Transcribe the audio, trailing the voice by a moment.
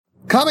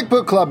Comic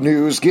Book Club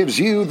News gives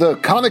you the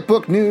comic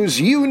book news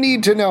you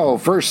need to know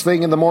first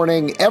thing in the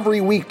morning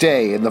every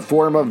weekday in the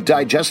form of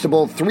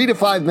digestible 3 to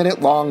 5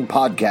 minute long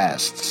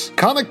podcasts.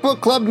 Comic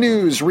Book Club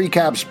News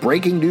recaps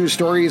breaking news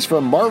stories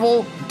from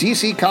Marvel,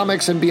 DC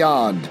Comics, and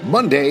beyond,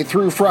 Monday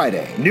through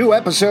Friday. New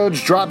episodes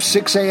drop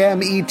 6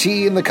 a.m. ET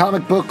in the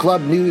Comic Book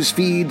Club News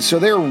feed, so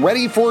they're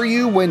ready for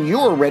you when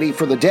you're ready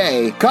for the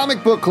day.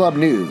 Comic Book Club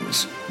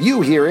News.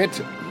 You hear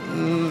it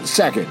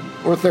second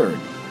or third,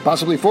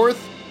 possibly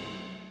fourth.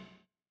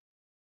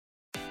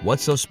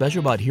 What's so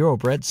special about Hero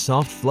Bread's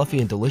soft,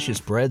 fluffy, and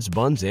delicious breads,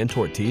 buns, and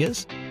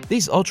tortillas?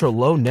 These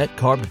ultra-low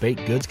net-carb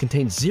baked goods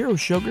contain zero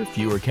sugar,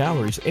 fewer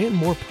calories, and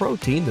more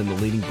protein than the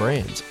leading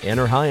brands,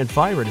 and are high in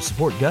fiber to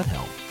support gut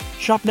health.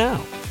 Shop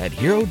now at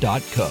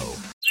Hero.co.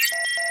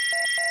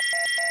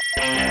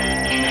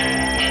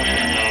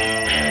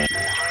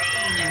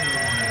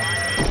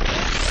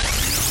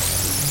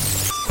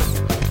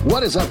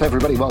 What is up,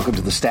 everybody? Welcome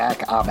to The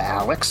Stack. I'm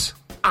Alex.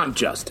 I'm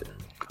Justin.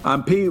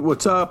 I'm Pete.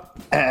 What's up?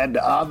 And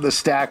on The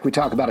Stack, we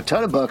talk about a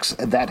ton of books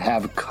that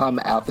have come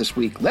out this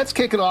week. Let's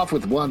kick it off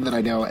with one that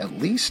I know at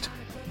least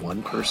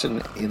one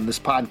person in this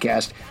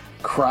podcast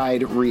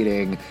cried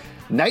reading.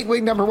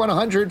 Nightwing number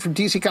 100 from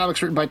DC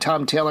Comics, written by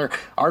Tom Taylor,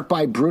 art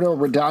by Bruno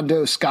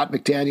Redondo, Scott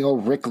McDaniel,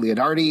 Rick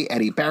Leonardi,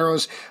 Eddie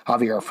Barrows,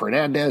 Javier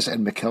Fernandez,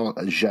 and Mikhail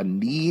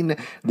Janin.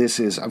 This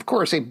is, of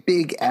course, a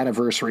big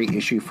anniversary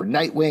issue for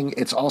Nightwing.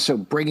 It's also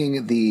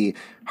bringing the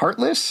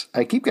Heartless,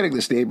 I keep getting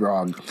this name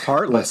wrong.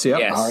 Heartless, yeah.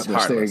 Yes,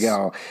 Heartless, there you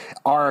go.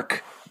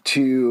 Arc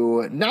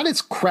to not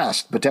its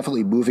crest, but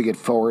definitely moving it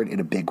forward in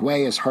a big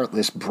way as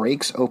Heartless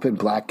breaks open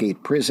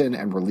Blackgate Prison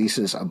and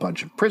releases a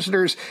bunch of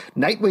prisoners.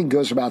 Nightwing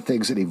goes about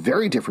things in a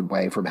very different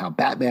way from how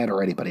Batman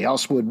or anybody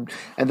else would,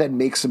 and then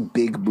makes some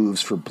big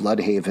moves for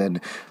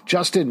Bloodhaven.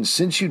 Justin,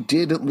 since you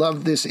did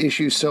love this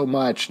issue so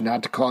much,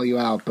 not to call you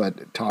out,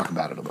 but talk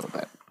about it a little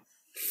bit.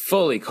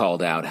 Fully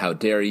called out. How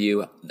dare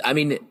you? I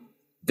mean,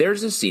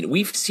 there's a scene.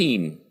 We've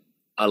seen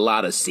a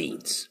lot of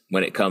scenes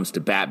when it comes to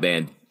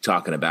Batman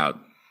talking about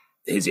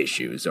his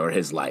issues or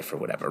his life or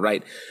whatever,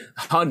 right?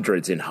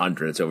 Hundreds and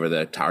hundreds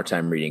over our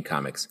time reading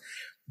comics.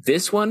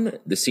 This one,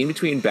 the scene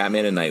between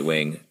Batman and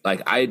Nightwing,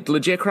 like, I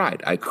legit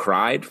cried. I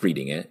cried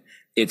reading it.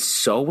 It's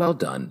so well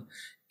done.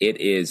 It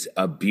is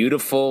a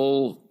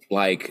beautiful,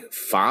 like,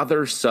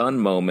 father-son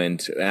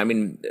moment. I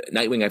mean,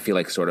 Nightwing, I feel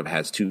like, sort of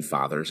has two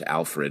fathers,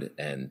 Alfred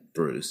and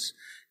Bruce.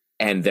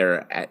 And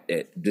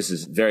this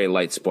is very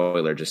light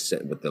spoiler, just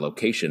with the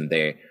location.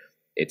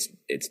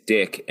 It's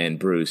Dick and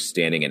Bruce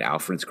standing in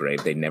Alfred's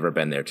grave. They've never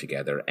been there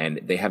together, and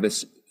they have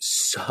this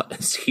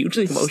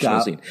hugely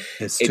emotional scene.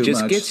 It's it too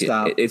just much. gets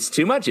Stop. you. It's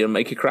too much. It'll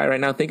make you cry right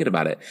now thinking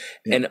about it.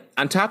 Yeah. And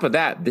on top of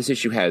that, this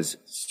issue has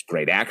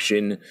great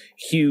action,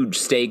 huge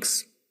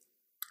stakes.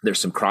 There's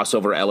some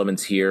crossover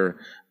elements here.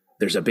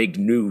 There's a big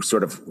new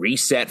sort of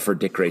reset for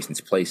Dick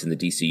Grayson's place in the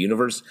DC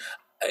universe,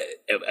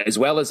 as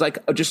well as like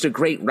just a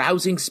great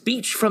rousing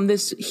speech from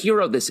this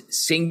hero, this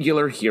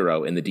singular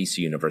hero in the DC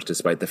universe.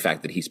 Despite the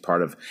fact that he's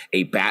part of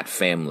a Bat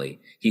family,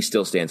 he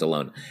still stands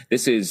alone.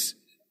 This is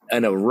a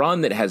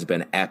run that has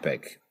been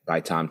epic by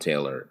Tom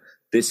Taylor.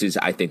 This is,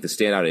 I think, the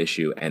standout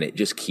issue, and it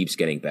just keeps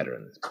getting better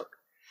in this book.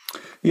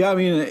 Yeah, I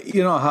mean,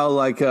 you know how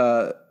like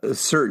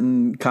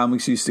certain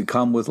comics used to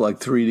come with like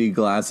 3D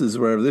glasses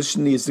or whatever. This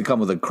needs to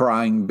come with a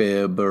crying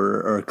bib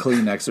or a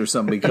Kleenex or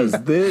something, because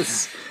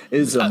this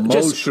is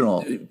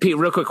emotional. Pete,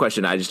 real quick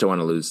question. I just don't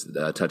want to lose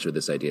touch with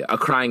this idea. A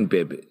crying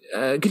bib.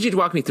 Could you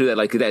walk me through that?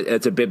 Like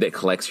it's a bib that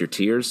collects your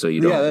tears, so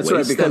you don't. Yeah, that's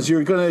waste right. Because them.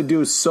 you're going to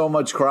do so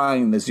much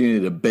crying that you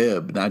need a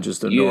bib, not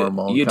just a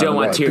normal. You don't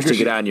want bib. tears to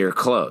get on your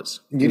clothes.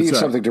 You need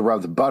something to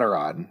rub the butter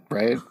on,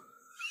 right?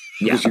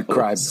 Yeah, you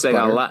cried. It's like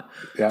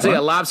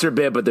a lobster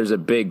bib, but there's a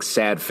big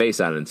sad face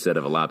on it instead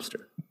of a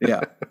lobster.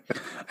 Yeah.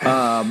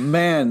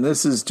 Man,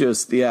 this is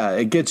just,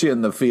 it gets you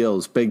in the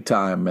feels big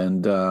time.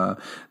 And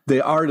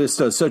the artist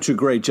does such a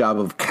great job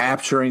of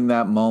capturing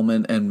that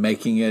moment and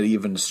making it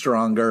even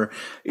stronger.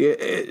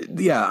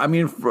 I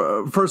mean,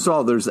 first of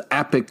all, there's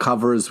epic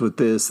covers with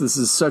this. This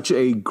is such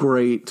a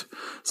great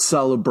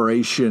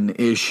celebration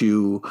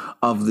issue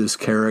of this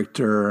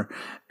character.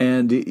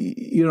 And,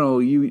 you know,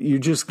 you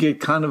just get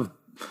kind of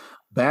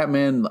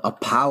Batman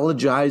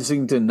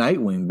apologizing to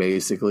Nightwing,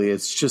 basically.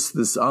 It's just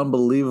this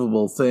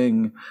unbelievable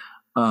thing.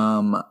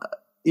 But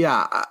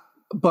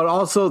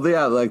also,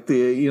 like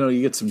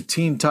you get some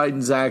Teen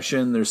Titans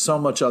action. There's so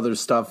much other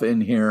stuff in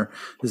here.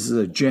 This is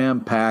a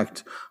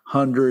jam-packed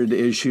 100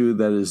 issue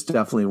that is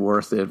definitely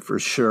worth it for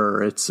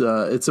sure. It's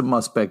a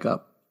must pick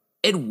up.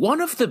 And one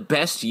of the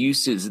best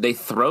uses, they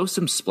throw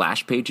some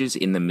splash pages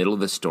in the middle of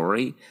the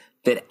story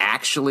that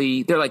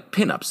actually, they're like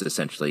pinups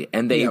essentially,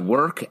 and they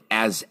work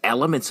as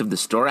elements of the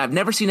story. I've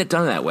never seen it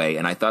done that way,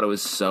 and I thought it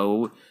was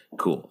so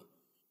cool.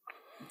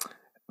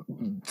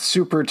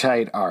 Super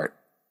tight art.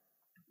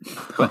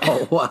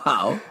 Oh,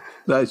 wow.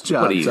 Nice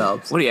job, What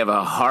do you have,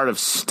 a heart of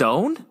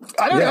stone?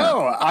 I don't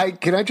know.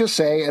 Can I just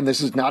say, and this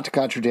is not to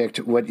contradict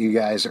what you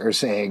guys are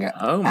saying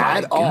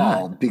at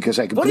all, because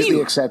I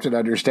completely accept and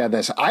understand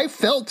this. I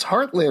felt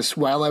heartless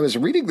while I was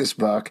reading this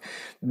book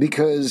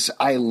because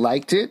I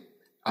liked it.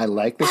 I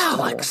like this.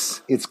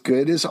 Alex. It's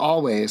good as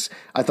always.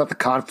 I thought the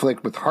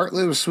conflict with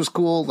Heartless was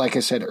cool. Like I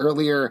said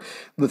earlier,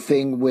 the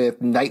thing with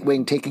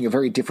Nightwing taking a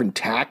very different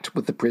tact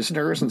with the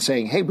prisoners and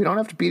saying, hey, we don't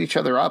have to beat each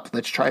other up.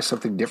 Let's try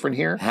something different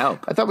here.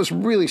 Help. I thought was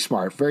really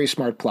smart, very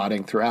smart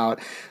plotting throughout.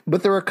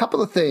 But there were a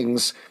couple of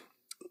things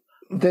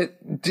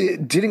that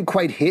didn't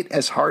quite hit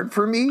as hard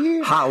for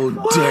me. How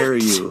dare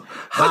you?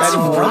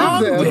 How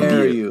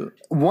dare you?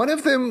 One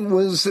of them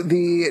was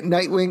the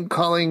Nightwing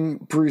calling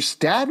Bruce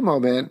dad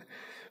moment,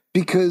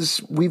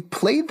 because we've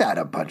played that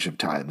a bunch of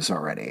times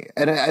already.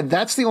 And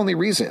that's the only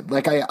reason.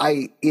 Like,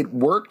 it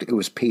worked. It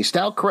was paced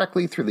out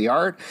correctly through the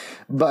art.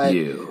 But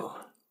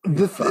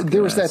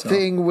there was that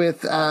thing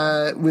with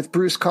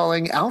Bruce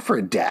calling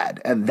Alfred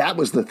dad. And that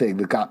was the thing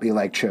that got me,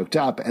 like, choked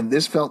up. And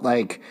this felt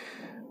like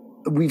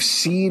we've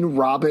seen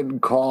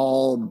Robin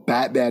call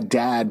Batman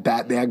dad,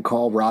 Batman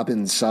call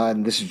Robin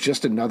son. This is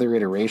just another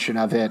iteration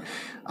of it.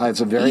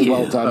 It's a very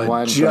well done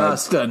one.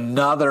 Just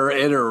another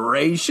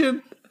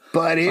iteration?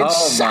 But it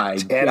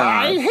sucked, and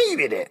I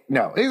hated it.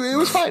 No, it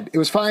was fine. It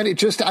was fine.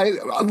 I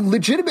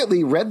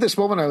legitimately read this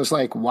moment. I was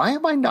like, why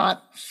am I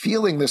not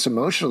feeling this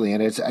emotionally?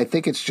 And I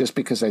think it's just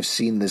because I've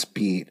seen this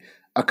beat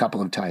a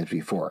couple of times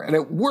before, and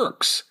it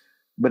works,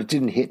 but it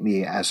didn't hit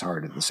me as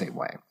hard in the same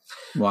way.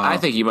 Wow. I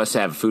think you must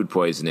have food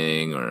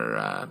poisoning,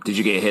 or did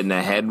you get hit in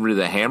the head with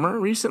a hammer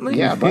recently?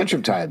 Yeah, a bunch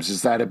of times.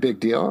 Is that a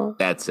big deal?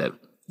 That's it.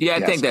 Yeah,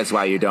 I think that's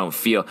why you don't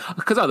feel,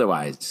 because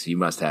otherwise you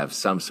must have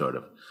some sort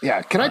of.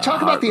 Yeah, can I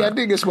talk about the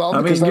ending as well?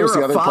 Because that was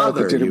the other part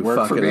that didn't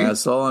work for me.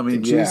 Asshole. I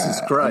mean,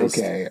 Jesus Christ.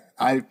 Okay,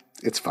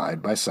 it's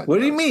fine. My son. What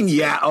do you mean?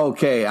 Yeah,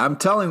 okay. I'm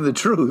telling the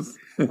truth.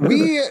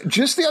 We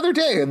just the other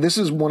day, and this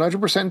is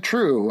 100%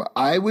 true,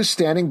 I was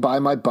standing by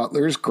my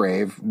butler's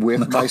grave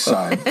with my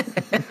son.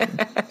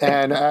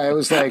 And I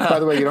was like, by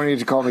the way, you don't need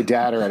to call me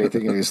dad or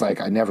anything. And he's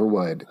like, I never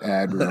would.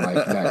 And we were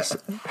like, nice.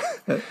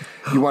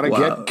 You want to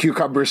get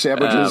cucumber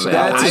sandwiches?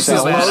 That's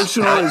as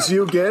emotional as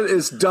you get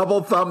is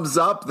double thumbs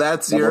up.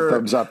 That's double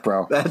thumbs up,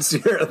 bro. That's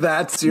your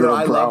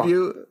I bro. Love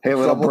you. Hey,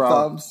 little double bro.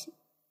 Thumbs.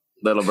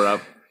 Little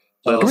bro.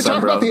 Can we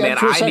talk about the end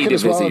for a second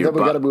as well, and then we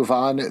got to move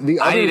on?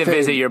 I need to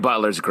visit your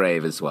butler's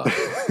grave as well.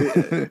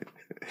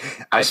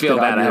 I feel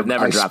bad. I have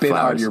never dropped flowers. I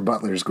spit on your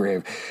butler's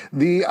grave.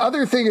 The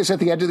other thing is, at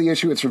the end of the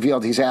issue, it's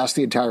revealed he's asked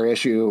the entire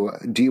issue,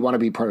 do you want to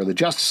be part of the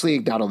Justice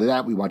League? Not only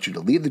that, we want you to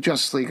lead the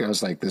Justice League. I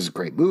was like, this is a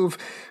great move.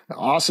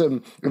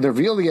 Awesome. And the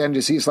reveal at the end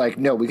is he's like,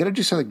 no, we got to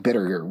do something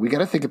better here. We got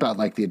to think about,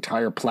 like, the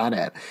entire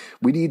planet.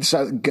 We need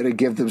to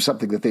give them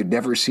something that they've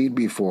never seen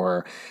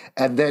before.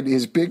 And then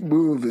his big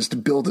move is to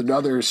build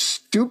another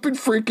stupid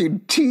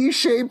freaking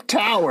T-shaped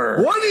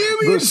tower. What do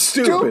you mean the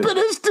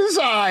stupidest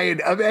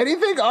design of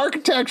anything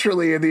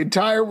architecturally in the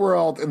entire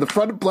world. In the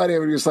front of Blood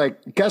Haven, he was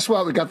like, guess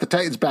what? We got the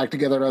Titans back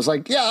together. And I was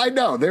like, yeah, I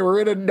know. They were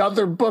in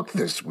another book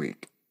this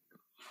week.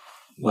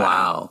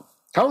 Wow.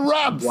 How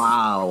rough.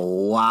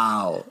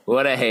 Wow.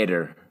 What a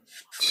hater.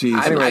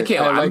 Jeez. Anyway,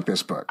 I like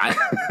this book.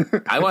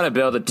 I want to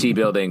build a T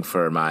building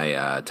for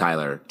my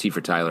T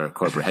for Tyler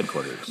corporate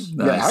headquarters.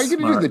 Nice. Yeah, how are you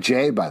going to do the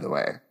J, by the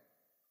way?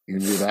 You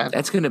can do that?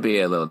 That's going to be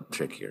a little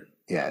trickier.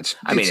 Yeah, it's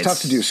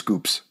tough to do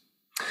scoops.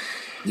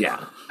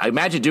 Yeah. I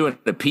imagine doing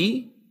a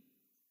P.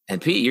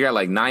 And Pete, you got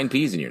like 9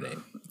 P's in your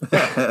name.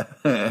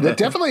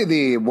 Definitely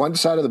the one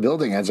side of the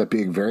building ends up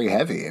being very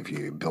heavy if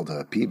you build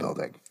a P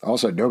building.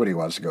 Also, nobody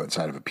wants to go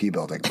inside of a P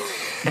building.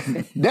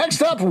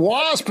 Next up,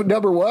 Wasp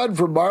 #1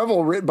 from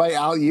Marvel, written by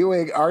Al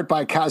Ewing, art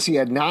by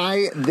Cassia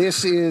Nye.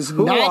 This is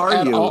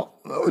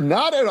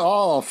not at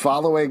all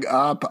following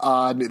up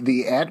on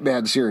the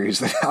Ant-Man series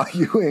that Al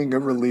Ewing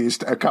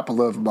released a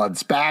couple of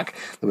months back.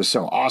 That was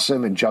so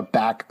awesome and jumped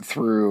back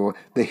through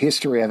the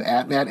history of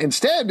Ant-Man.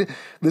 Instead,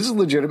 this is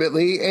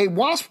legitimately a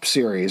Wasp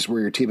series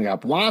where you're teaming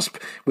up Wasp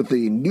with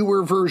the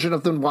newer version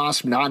of the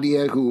Wasp,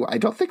 Nadia, who I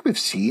don't think we've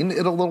seen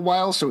in a little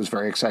while, so it was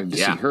very excited to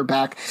see her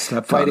back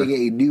fighting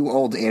a new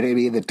old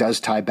enemy that does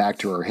tie back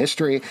to her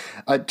history.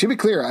 To be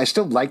clear, I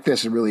still like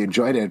this and really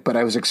enjoyed it, but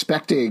I was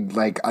expecting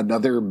like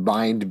another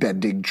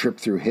mind-bending trip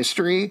through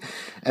history,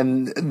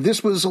 and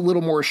this was a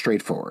little more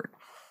straightforward.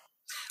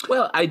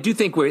 Well, I do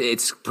think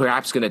it's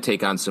perhaps going to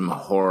take on some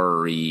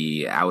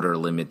horror-y, outer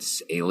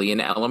limits, alien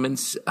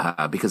elements,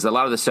 because a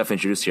lot of the stuff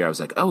introduced here, I was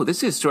like, oh,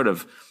 this is sort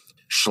of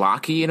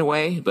schlocky in a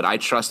way, but I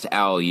trust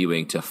Al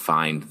Ewing to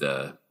find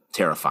the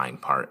terrifying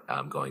part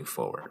going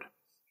forward.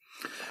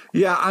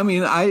 Yeah, I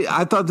mean,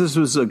 I thought this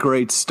was a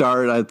great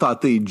start. I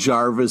thought the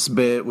Jarvis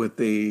bit with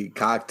the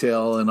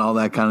cocktail and all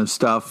that kind of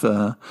stuff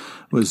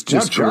was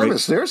just now,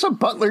 Jarvis, great. There's a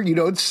butler you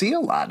don't see a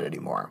lot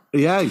anymore.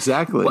 Yeah,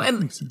 exactly. Well,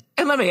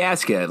 and let me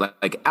ask you,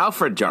 like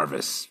Alfred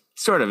Jarvis,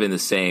 sort of in the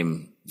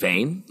same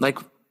vein. Like,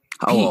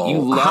 Pete, you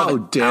love how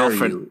dare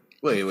Alfred. you?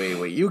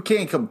 Wait. You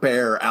can't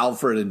compare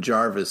Alfred and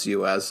Jarvis,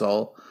 you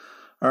asshole.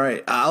 All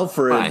right,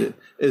 Alfred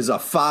is a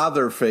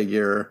father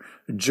figure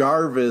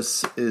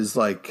Jarvis is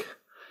like,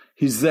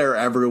 he's there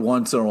every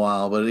once in a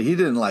while, but he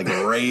didn't like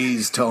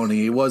raise Tony.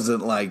 He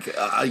wasn't like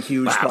a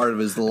huge part of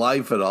his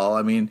life at all.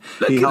 I mean,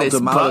 he helped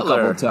him out a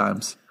couple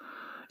times.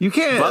 You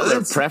can't.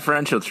 Butler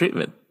preferential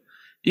treatment.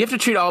 You have to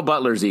treat all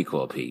butlers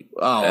equal, Pete.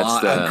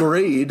 Oh,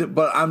 agreed.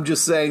 But I'm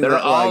just saying they're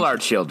all our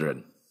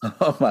children.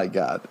 Oh my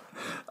God.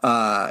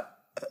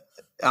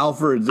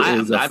 Alfred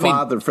is a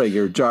father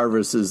figure.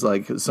 Jarvis is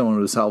like someone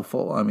who's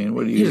helpful. I mean,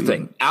 what do you? Here's the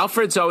thing.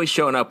 Alfred's always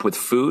showing up with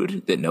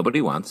food that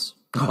nobody wants.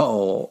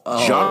 Oh.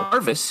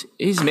 Jarvis,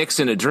 he's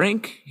mixing a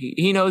drink.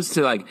 He knows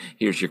to like,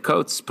 here's your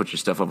coats, put your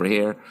stuff over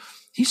here.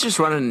 He's just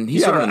running.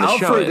 He's running the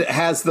show. Alfred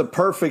has the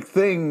perfect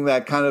thing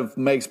that kind of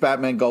makes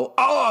Batman go,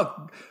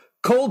 "Oh,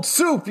 cold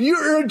soup!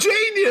 You're a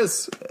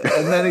genius!"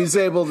 And then he's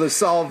able to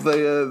solve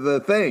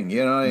the thing.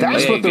 You know,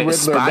 that's what the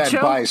Riddler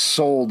meant by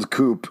sold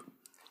coop.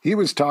 He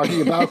was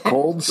talking about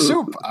cold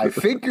soup. I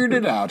figured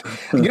it out.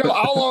 You know,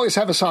 I'll always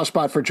have a soft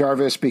spot for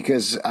Jarvis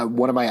because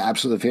one of my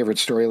absolute favorite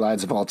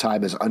storylines of all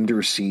time is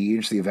Under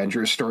Siege, the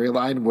Avengers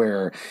storyline,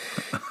 where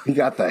he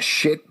got the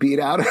shit beat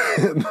out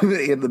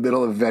in the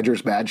middle of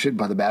Avengers Mansion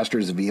by the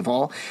Masters of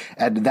Evil.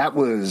 And that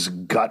was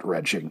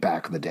gut-wrenching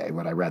back in the day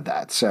when I read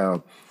that.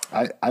 So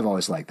I've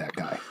always liked that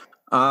guy.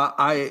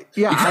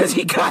 Because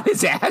he got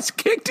his ass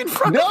kicked in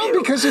front of you. No,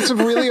 because it's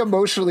really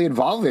emotionally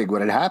involving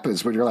when it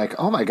happens, when you're like,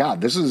 oh my God,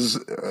 this is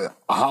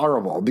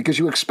horrible, because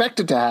you expect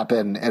it to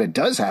happen, and it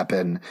does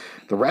happen.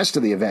 The rest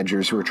of the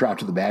Avengers who are trapped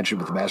in the mansion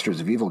with the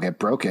Masters of Evil get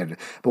broken.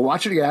 But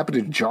watching it happen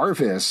to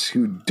Jarvis,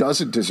 who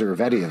doesn't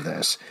deserve any of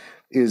this,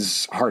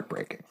 is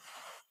heartbreaking.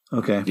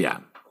 Okay.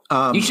 Yeah.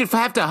 You should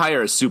have to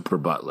hire a super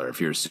butler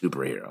if you're a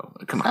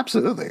superhero. Come on.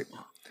 Absolutely.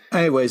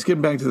 Anyways,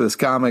 getting back to this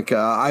comic,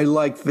 I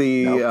like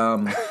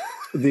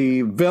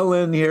the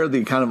villain here,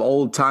 the kind of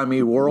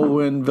old-timey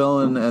whirlwind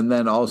villain, and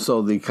then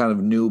also the kind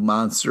of new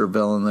monster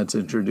villain that's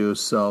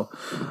introduced. So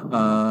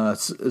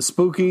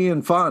spooky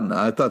and fun.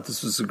 I thought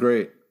this was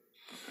great.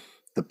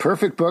 The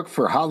perfect book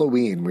for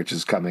Halloween, which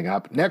is coming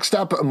up. Next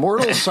up,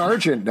 Immortal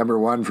Sergeant,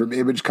 #1 from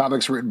Image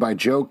Comics, written by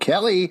Joe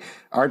Kelly,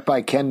 art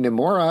by Ken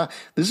Nimura.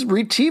 This is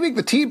reteaming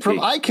the team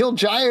from I Kill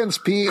Giants,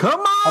 Pete.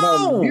 Come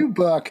on! A new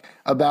book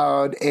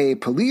about a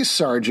police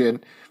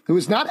sergeant who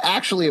is not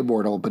actually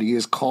immortal, but he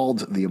is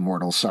called the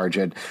Immortal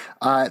Sergeant.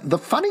 The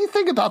funny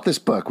thing about this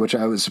book, which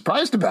I was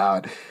surprised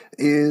about,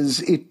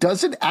 is it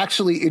doesn't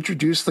actually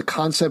introduce the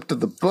concept of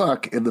the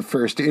book in the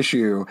first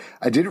issue.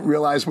 I didn't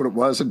realize what it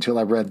was until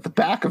I read the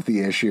back of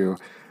the issue.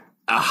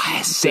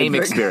 Same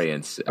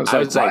experience. I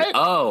was like,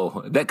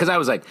 because I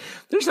was like,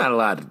 there's not a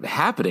lot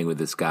happening with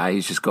this guy.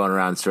 He's just going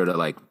around sort of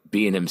like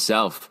being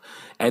himself.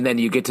 And then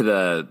you get to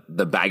the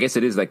I guess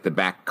it is like the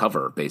back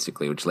cover,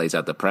 basically, which lays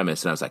out the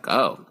premise. And I was like,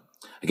 oh,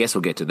 I guess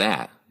we'll get to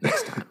that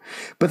next time.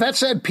 But that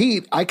said,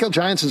 Pete, I Kill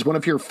Giants is one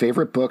of your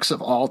favorite books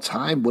of all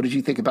time. What did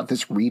you think about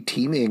this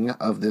reteaming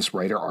of this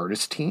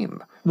writer-artist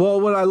team? Well,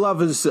 what I love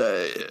is,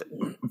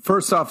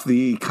 first off,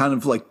 the kind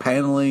of like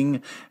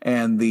paneling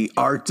and the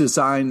art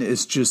design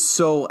is just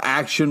so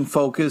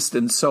action-focused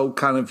and so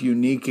kind of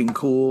unique and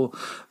cool.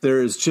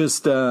 There is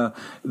just the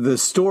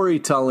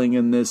storytelling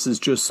in this is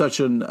just such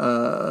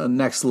a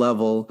next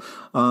level.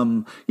 I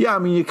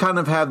mean, you kind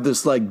of have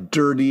this like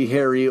dirty,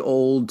 hairy,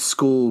 old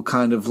school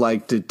kind of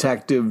like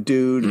detective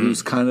dude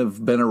who's kind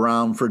of been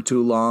around for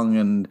too long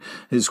and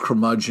is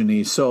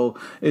curmudgeon-y. So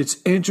it's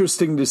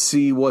interesting to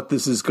see what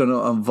this is going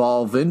to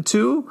evolve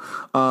into.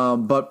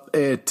 But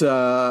it's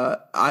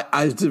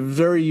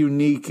very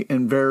unique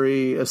and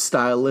very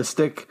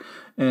stylistic.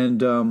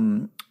 And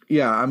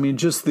I mean,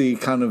 just the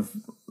kind of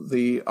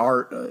the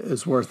art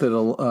is worth it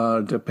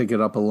to pick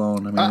it up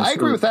alone. I mean, I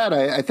agree with that.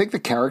 I think the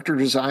character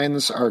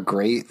designs are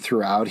great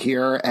throughout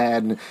here.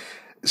 And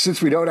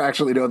since we don't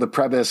actually know the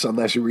premise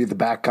unless you read the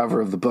back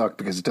cover of the book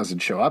because it doesn't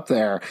show up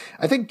there,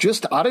 I think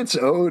just on its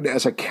own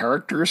as a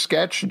character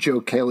sketch, Joe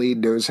Kelly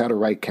knows how to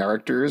write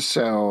characters.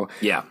 So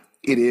yeah.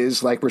 It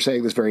is, like we're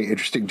saying, this very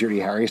interesting Dirty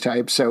Harry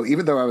type. So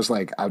even though I was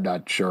like, I'm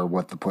not sure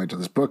what the point of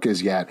this book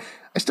is yet,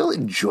 I still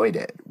enjoyed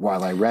it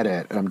while I read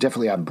it. And I'm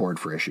definitely on board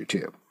for issue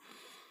 2.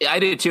 I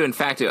did too. In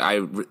fact,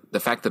 the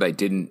fact that I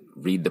didn't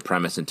read the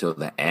premise until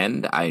the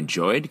end, I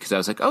enjoyed because I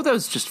was like, "Oh, that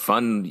was just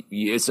fun."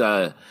 It's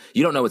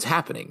you don't know what's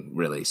happening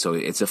really, so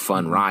it's a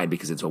fun ride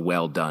because it's a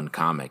well done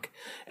comic.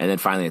 And then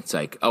finally, it's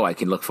like, "Oh, I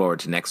can look forward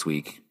to next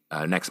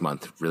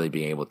month, really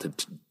being able to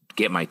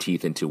get my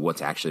teeth into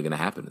what's actually going to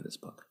happen in this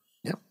book."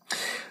 Yep.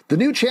 The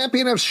New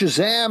Champion of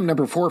Shazam,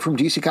 #4 from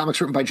DC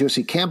Comics, written by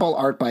Josie Campbell,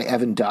 art by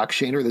Evan Doc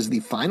Shaner. This is the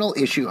final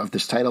issue of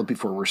this title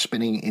before we're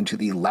spinning into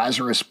the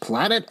Lazarus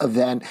Planet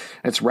event.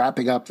 It's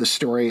wrapping up the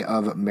story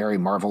of Mary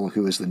Marvel,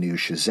 who is the new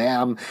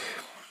Shazam.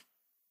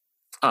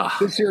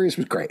 This series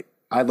was great.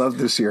 I love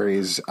this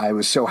series. I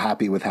was so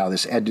happy with how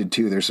this ended,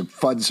 too. There's some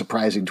fun,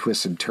 surprising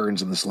twists and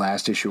turns in this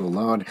last issue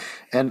alone.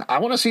 And I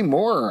want to see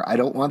more. I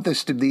don't want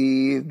this to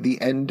be the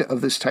end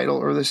of this title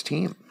or this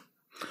team.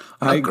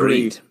 I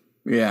agree.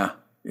 Yeah.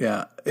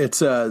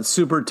 It's a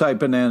super tight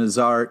bananas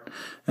art.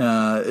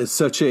 It's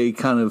such a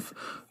kind of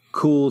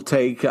cool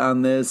take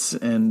on this,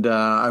 and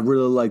I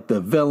really like the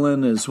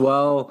villain as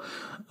well.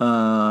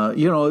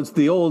 It's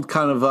the old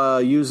kind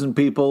of using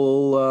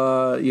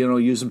people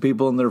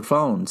in their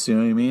phones. You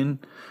know what I mean?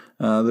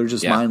 They're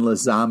just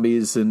mindless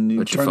zombies, and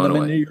you turn them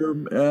into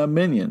your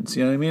minions.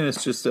 You know what I mean?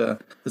 It's just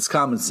it's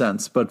common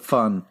sense, but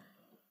fun.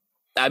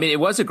 I mean, it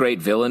was a great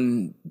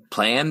villain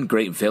plan,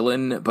 great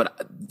villain.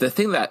 But the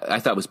thing that I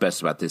thought was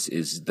best about this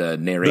is the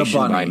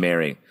narration by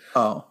Mary.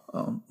 Oh,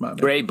 my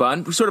bad. Ray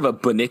Bunn, sort of a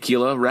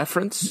Bunnicula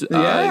reference.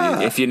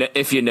 Yeah. If you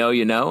know,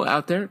 you know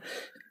out there.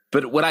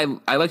 But what I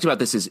liked about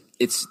this is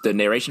it's the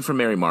narration from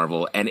Mary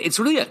Marvel, and it's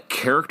really a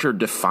character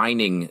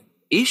defining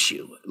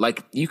issue.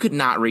 Like, you could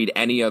not read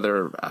any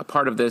other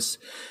part of this.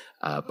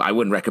 I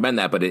wouldn't recommend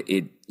that, but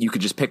you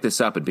could just pick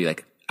this up and be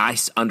like, I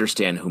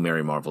understand who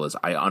Mary Marvel is.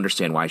 I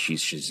understand why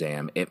she's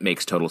Shazam. It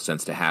makes total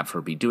sense to have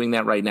her be doing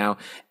that right now,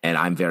 and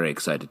I'm very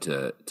excited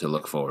to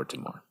look forward to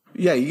more.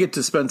 Yeah, you get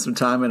to spend some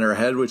time in her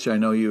head, which I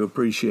know you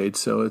appreciate.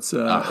 So it's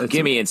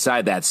give me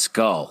inside that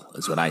skull,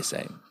 is what I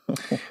say.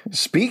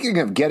 Speaking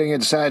of getting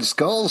inside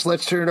skulls,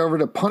 let's turn it over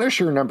to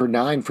Punisher number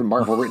 9 from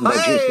Marvel, written by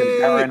Jason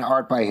Aaron,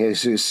 art by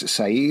Jesus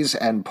Saiz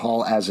and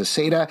Paul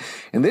Azaceta.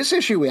 In this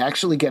issue, we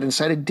actually get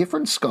inside a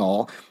different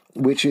skull,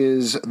 which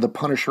is the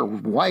Punisher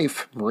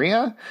wife,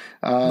 Maria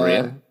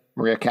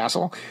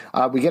Castle.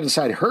 We get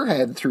inside her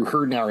head through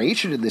her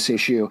narration in this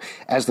issue.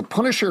 As the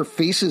Punisher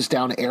faces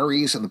down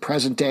Ares in the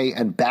present day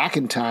and back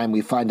in time, we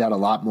find out a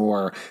lot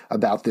more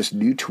about this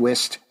new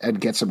twist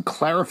and get some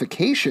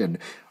clarification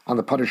on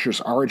the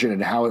Punisher's origin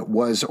and how it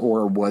was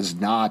or was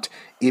not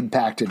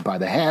impacted by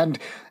the Hand,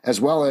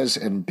 as well as,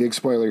 and big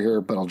spoiler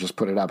here, but I'll just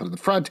put it up in the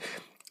front,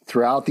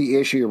 throughout the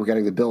issue, we're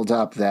getting the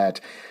build-up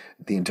that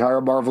the entire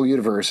Marvel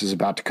Universe is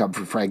about to come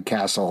for Frank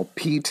Castle.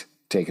 Pete,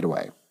 take it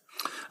away.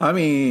 I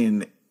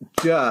mean,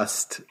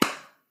 this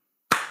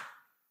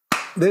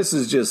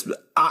is just,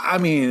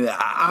 I'm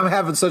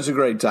having such a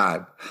great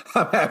time.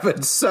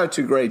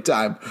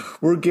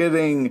 We're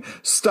getting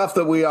stuff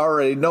that we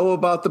already know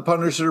about the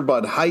Punisher,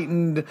 but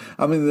heightened.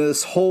 I mean,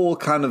 this whole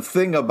kind of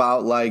thing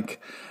about like,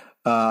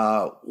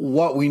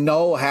 what we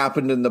know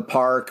happened in the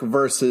park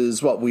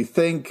versus what we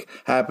think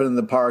happened in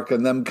the park,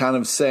 and them kind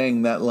of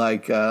saying that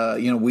like,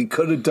 we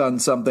could have done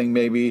something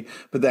maybe,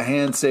 but the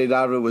Hand stayed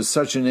out of it. Was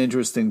such an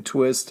interesting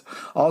twist.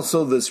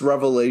 Also, this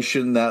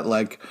revelation that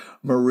like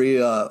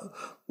Maria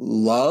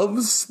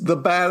loves the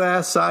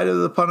badass side of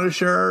the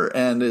Punisher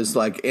and is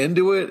like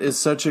into it is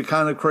such a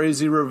kind of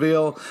crazy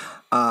reveal.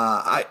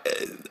 I'm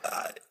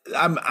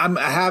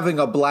having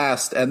a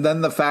blast. And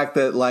then the fact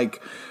that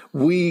like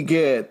we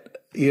get,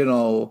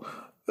 Moon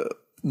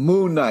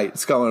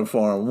Knight's coming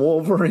for him,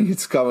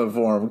 Wolverine's coming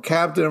for him,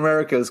 Captain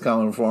America's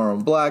coming for him,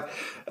 Black.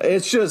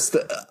 It's just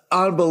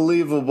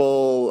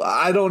unbelievable.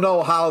 I don't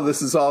know how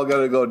this is all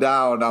going to go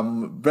down.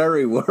 I'm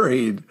very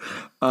worried.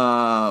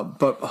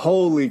 But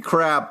holy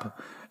crap.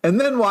 And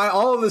then while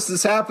all of this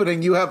is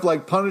happening, you have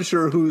like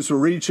Punisher who's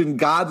reaching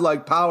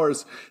godlike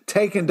powers,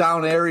 taking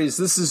down Ares.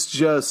 This is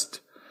just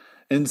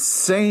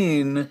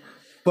insane,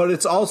 but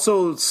it's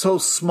also so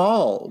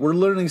small. We're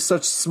learning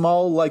such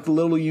small, like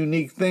little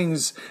unique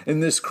things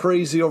in this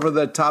crazy over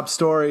the top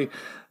story.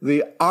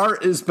 The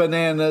art is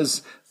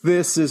bananas.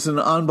 This is an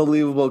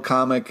unbelievable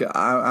comic.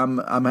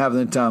 I'm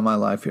having the time of my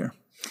life here.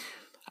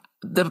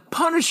 The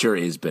Punisher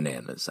is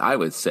bananas, I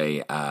would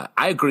say. I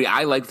agree.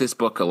 I like this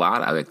book a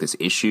lot. I like this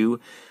issue.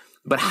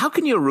 But how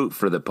can you root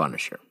for the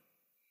Punisher?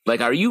 Like,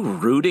 are you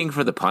rooting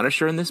for the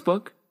Punisher in this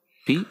book,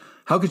 Pete?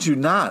 How could you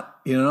not?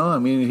 I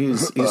mean,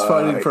 he's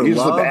fighting for he's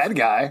love. He's the bad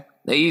guy.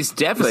 He's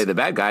definitely the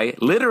bad guy.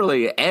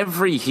 Literally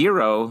every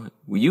hero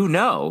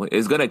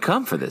is going to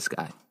come for this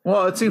guy.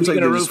 Well, it seems like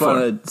you just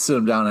want to sit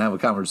him down and have a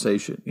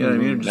conversation. You know what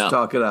I mean? Just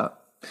talk it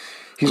out.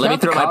 He's not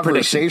the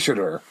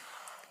conversationer.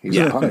 He's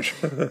a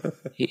Punisher.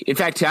 In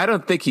fact, I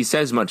don't think he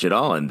says much at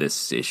all in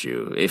this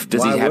issue.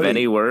 Does he have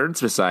any words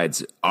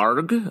besides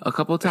 "arg" a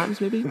couple of times,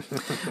 maybe?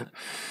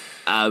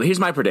 Here's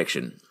my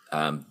prediction.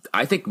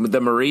 I think the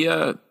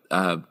Maria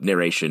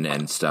narration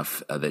and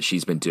stuff that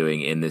she's been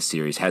doing in this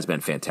series has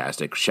been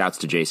fantastic. Shouts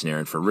to Jason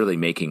Aaron for really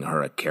making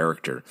her a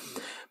character.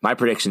 My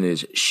prediction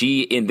is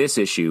in this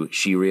issue,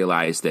 she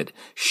realized that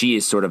she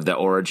is sort of the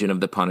origin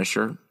of the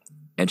Punisher,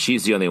 and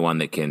she's the only one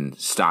that can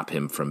stop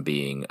him from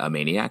being a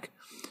maniac.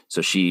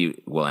 So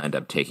she will end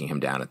up taking him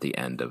down at the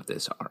end of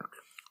this arc.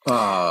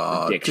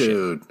 Oh,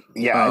 dude.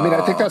 Yeah, I mean,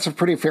 I think that's a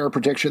pretty fair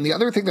prediction. The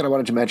other thing that I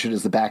wanted to mention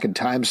is the back in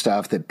time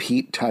stuff that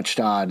Pete touched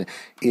on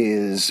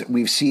is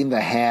we've seen the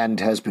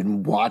Hand has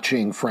been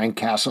watching Frank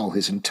Castle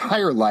his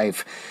entire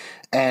life,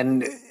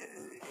 and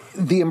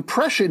the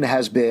impression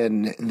has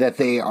been that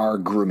they are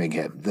grooming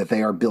him, that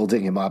they are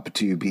building him up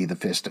to be the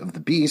Fist of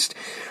the Beast.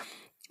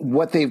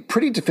 What they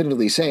pretty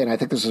definitively say, and I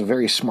think this is a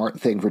very smart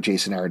thing for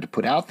Jason Aaron to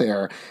put out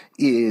there,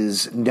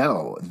 is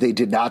no, they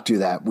did not do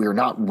that. We're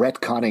not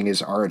retconning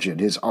his origin.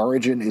 His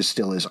origin is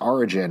still his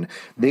origin.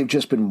 They've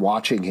just been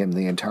watching him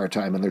the entire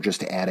time, and they're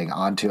just adding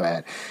on to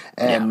it.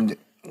 And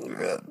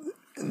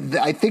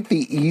I think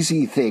the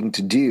easy thing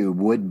to do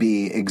would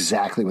be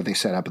exactly what they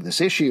set up in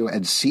this issue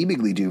and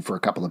seemingly do for a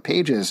couple of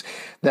pages,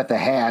 that the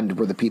Hand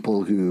were the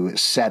people who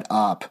set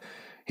up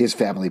his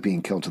family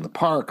being killed in the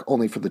park,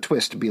 only for the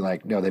twist to be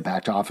like, no, they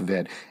backed off of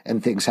it,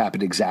 and things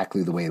happened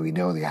exactly the way we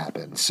know they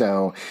happened.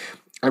 So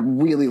I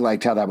really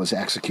liked how that was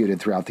executed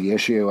throughout the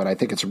issue, and I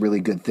think it's a really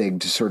good thing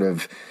to sort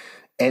of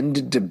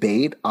end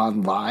debate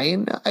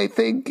online, I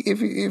think,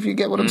 if you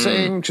get what I'm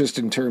saying, just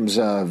in terms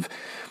of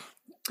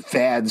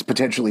fans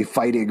potentially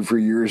fighting for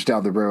years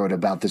down the road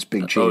about this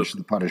big change to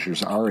the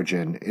Punisher's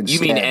origin.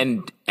 Instead, you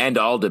mean end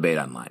all debate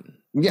online?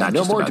 Yeah,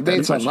 no more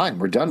debates online.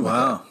 We're done with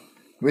it.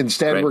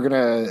 Instead,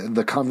 Right.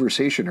 the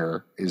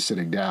conversationer is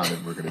sitting down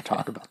and we're going to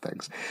talk about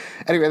things.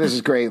 Anyway, this is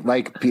great.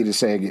 Like Pete is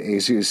saying,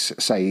 Jesus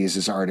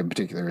Saiz's art in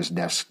particular is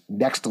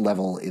next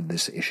level in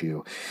this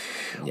issue.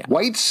 Yeah.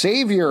 White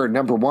Savior,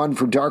 #1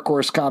 from Dark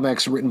Horse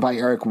Comics, written by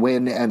Eric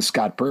Wynn and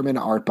Scott Berman,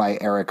 art by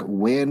Eric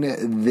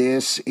Wynn.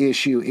 This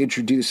issue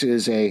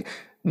introduces a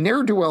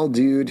ne'er-do-well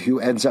dude who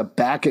ends up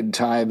back in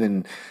time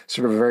in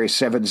sort of a very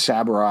Seven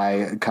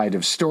Samurai kind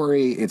of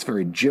story. It's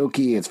very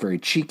jokey. It's very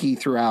cheeky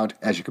throughout,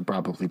 as you can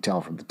probably tell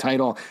from the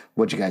title.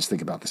 What'd you guys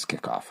think about this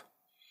kickoff?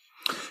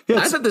 Yeah,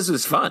 I thought this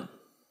was fun.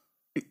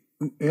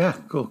 Yeah,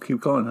 cool.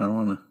 Keep going. I don't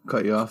want to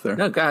cut you off there.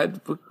 No, go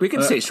ahead. We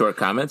can say short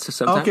comments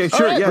sometimes. Okay,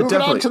 sure. All right, yeah, moving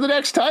definitely. on to the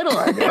next title,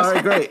 I guess. All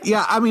right, great.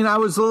 Yeah, I mean, I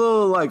was a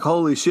little like,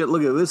 holy shit,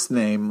 look at this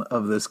name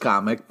of this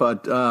comic.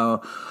 But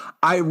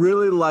I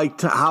really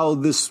liked how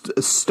this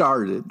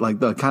started, like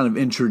the kind of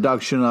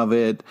introduction of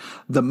it.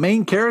 The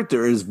main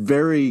character is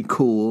very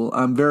cool.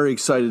 I'm very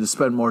excited to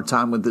spend more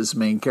time with this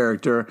main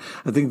character.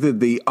 I think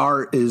that the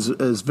art is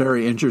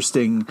very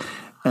interesting.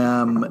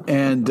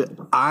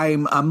 And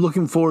I'm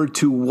looking forward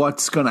to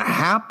what's going to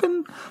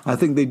happen. I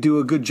think they do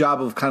a good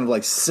job of kind of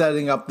like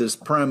setting up this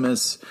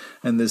premise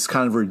and this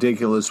kind of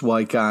ridiculous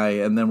white guy,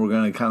 and then we're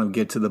going to kind of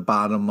get to the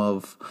bottom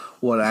of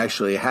what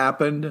actually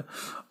happened.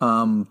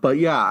 But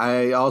yeah,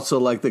 I also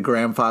like the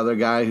grandfather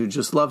guy who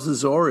just loves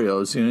his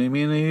Oreos. You know what I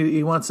mean?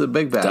 He wants a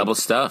big bag. Double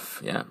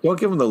stuff. Yeah. Don't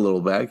give him the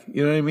little bag.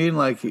 You know what I mean?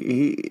 Like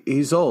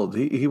he's old.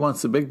 He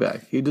wants the big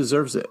bag. He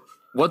deserves it.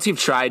 Once you've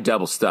tried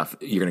double stuff,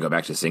 you're going to go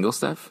back to single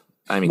stuff?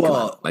 I mean, well,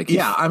 come on. Like,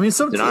 yeah, I mean,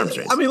 sometimes.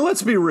 I mean,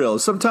 let's be real.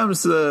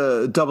 Sometimes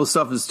the double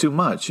stuff is too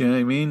much. You know what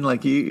I mean?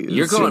 Like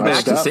you're going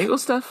back to single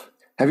stuff?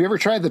 Have you ever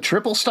tried the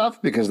triple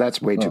stuff? Because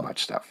that's way too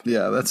much stuff.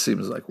 Yeah, that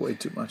seems like way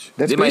too much.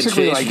 That's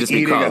basically like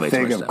eating a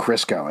thing of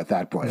Crisco at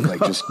that point. Like,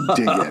 just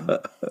dig in.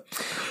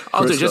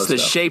 Also, just the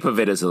shape of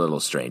it is a little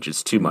strange.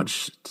 It's too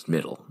much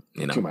middle,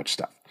 you know? Too much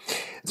stuff.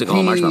 It's like a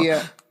whole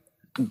marshmallow.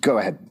 Go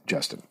ahead,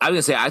 Justin. I was going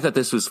to say, I thought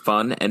this was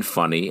fun and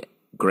funny.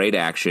 Great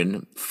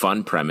action.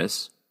 Fun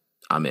premise.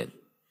 I'm in.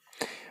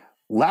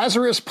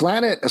 Lazarus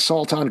Planet,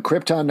 Assault on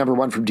Krypton,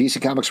 #1 from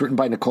DC Comics, written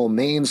by Nicole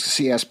Maines,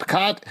 C.S.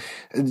 Picot,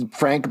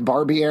 Frank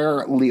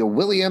Barbier, Leah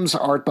Williams,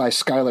 art by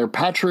Skylar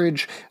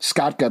Patridge,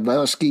 Scott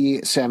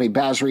Godlewski, Sammy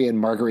Basri, and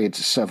Marguerite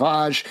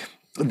Savage.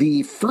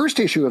 The first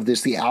issue of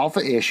this, the Alpha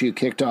issue,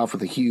 kicked off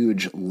with a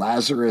huge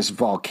Lazarus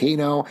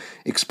volcano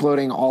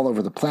exploding all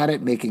over the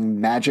planet, making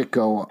magic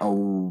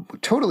go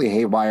totally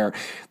haywire.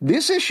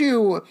 This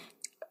issue...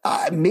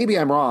 maybe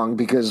I'm wrong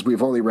because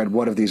we've only read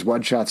one of these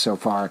one-shots so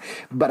far,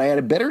 but I had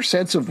a better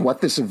sense of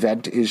what this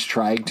event is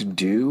trying to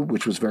do,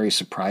 which was very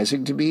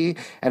surprising to me.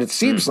 And it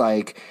seems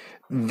like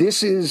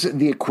this is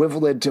the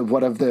equivalent of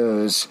one of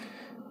those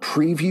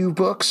preview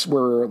books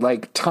where,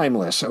 like,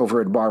 Timeless over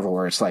at Marvel,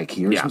 where it's like,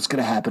 here's what's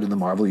going to happen in the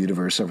Marvel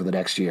universe over the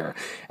next year.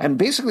 And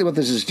basically what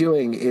this is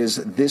doing is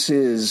this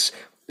is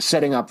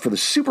setting up for the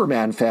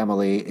Superman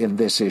family in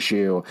this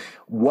issue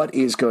what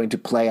is going to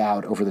play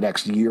out over the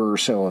next year or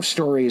so of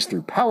stories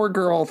through Power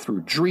Girl,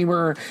 through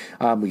Dreamer.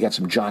 We got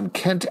some John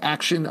Kent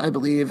action, I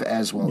believe,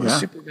 as well as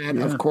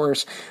Superman, of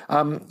course.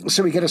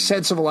 So we get a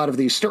sense of a lot of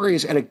these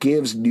stories, and it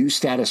gives new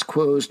status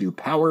quos, new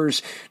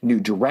powers, new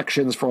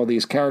directions for all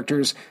these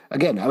characters.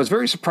 Again, I was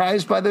very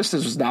surprised by this.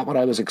 This was not what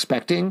I was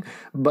expecting,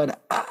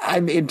 but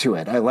I'm into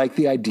it. I like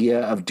the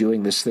idea of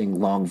doing this thing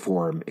long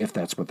form, if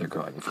that's what they're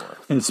going for.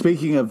 And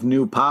speaking of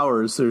new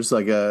powers, there's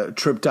like a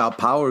tripped out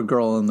Power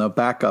Girl in the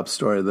backup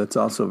story that's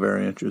also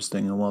very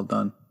interesting and well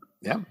done.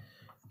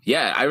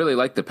 Yeah, I really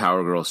like the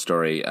Power Girl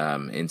story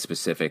in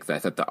specific. I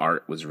thought the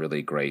art was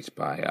really great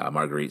by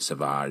Marguerite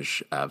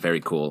Savage.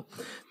 Very cool.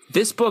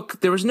 This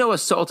book, there was no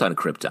assault on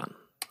Krypton,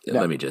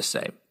 let me just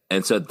say.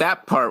 And so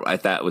that part I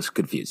thought was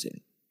confusing.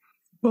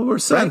 Well, we're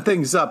setting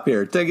things up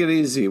here. Take it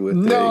easy with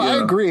it. No,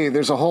 I agree.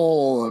 There's a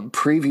whole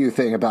preview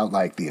thing about,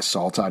 like, the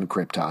assault on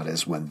Krypton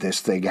is when this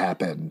thing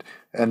happened,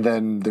 and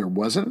then there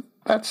wasn't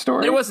that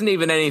story. There wasn't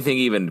even anything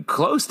even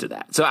close to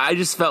that. So I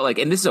just felt like,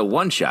 and this is a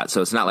one-shot,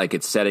 so it's not like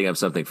it's setting up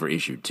something for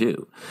issue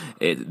 2.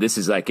 This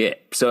is like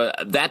it. So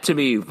that to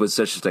me was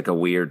such like a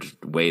weird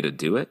way to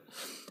do it.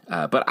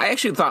 But I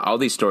actually thought all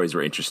these stories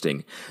were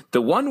interesting.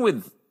 The one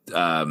with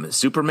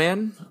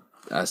Superman...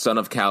 Son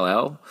of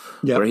Kal-El,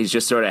 where he's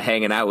just sort of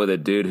hanging out with a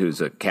dude who's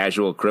a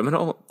casual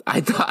criminal. I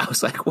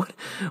was like,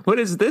 what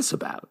is this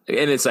about?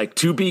 And it's like,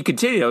 to be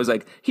continued. I was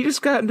like, he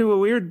just got into a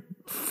weird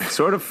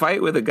sort of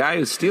fight with a guy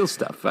who steals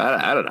stuff.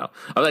 I don't know.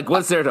 I'm like,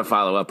 what's there to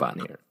follow up on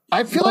here?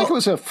 I feel like it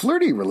was a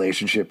flirty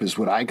relationship is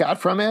what I got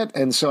from it.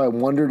 And so I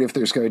wondered if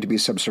there's going to be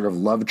some sort of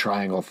love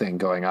triangle thing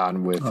going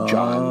on with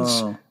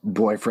John's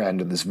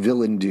boyfriend and this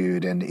villain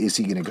dude. And is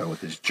he going to go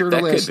with this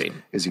journalist? That could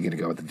be. Is he going to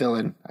go with the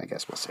villain? I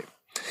guess we'll see.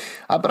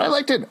 But I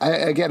liked it.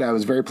 I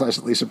was very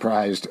pleasantly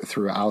surprised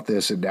throughout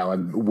this, and now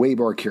I'm way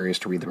more curious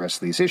to read the rest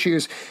of these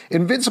issues.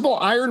 Invincible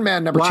Iron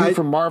Man #2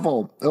 from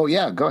Marvel. Oh,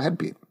 yeah. Go ahead,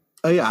 Pete.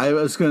 Yeah, I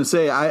was going to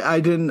say I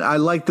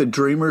like the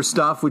Dreamer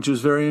stuff, which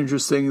was very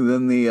interesting.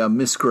 Then the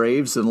Miss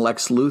Graves and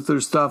Lex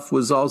Luthor stuff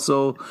was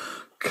also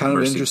kind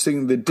of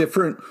interesting. The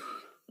different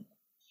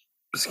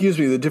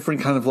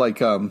kind of like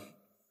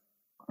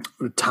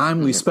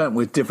time we spent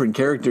with different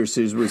characters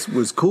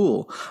was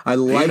cool. I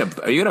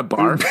like. Are you in a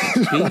bar?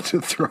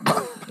 To throw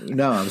up.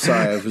 No, I'm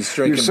sorry. I was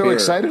drinking. You're so beer.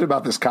 excited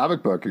about this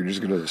comic book, you're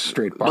just going to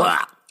straight bar.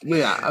 Blah.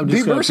 Yeah,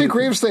 the Mercy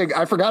Graves thing,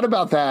 I forgot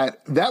about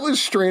that. That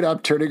was straight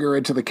up turning her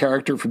into the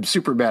character from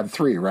Superman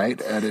 3, right?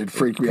 And it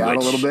freaked me out a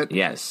little bit.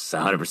 Yes,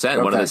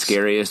 100%. One of the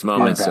scariest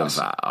moments of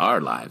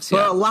our lives. Yeah.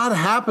 Well, a lot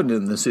happened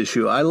in this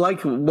issue. I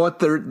like what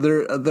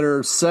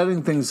they're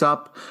setting things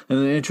up in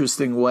an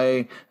interesting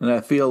way, and I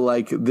feel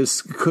like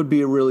this could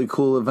be a really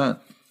cool event.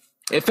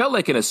 It felt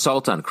like an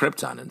assault on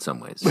Krypton in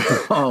some ways.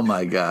 Oh,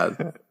 my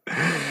God.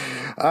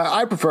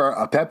 I prefer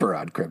a pepper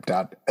on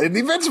Krypton. The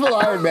Invincible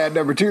Iron Man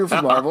 #2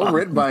 from Marvel,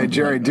 written by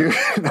Jerry Duke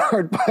and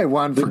art by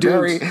Juan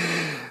Frederi.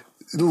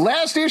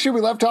 Last issue, we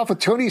left off with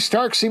Tony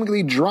Stark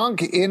seemingly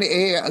drunk in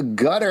a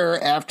gutter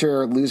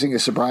after losing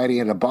his sobriety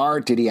in a bar.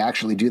 Did he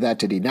actually do that?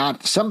 Did he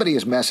not? Somebody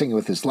is messing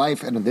with his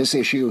life, and in this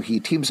issue, he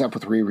teams up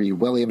with Riri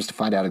Williams to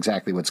find out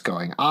exactly what's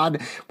going on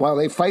while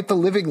they fight the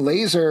living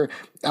laser.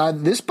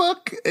 This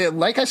book,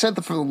 like I said,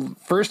 the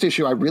first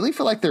issue, I really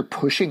feel like they're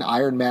pushing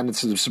Iron Man into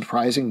some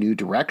surprising new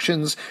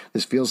directions.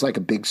 This feels like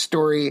a big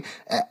story.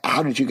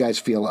 How did you guys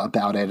feel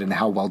about it, and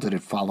how well did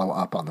it follow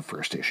up on the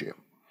first issue?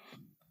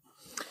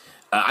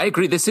 I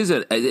agree. This is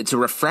it's a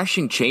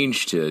refreshing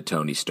change to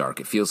Tony Stark.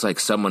 It feels like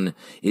someone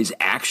is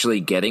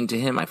actually getting to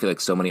him. I feel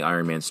like so many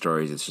Iron Man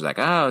stories, it's just like,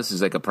 this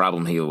is like a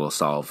problem he will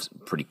solve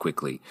pretty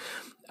quickly.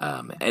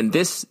 And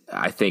this,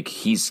 I think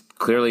he's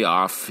clearly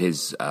off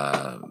his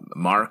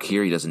mark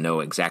here. He doesn't know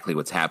exactly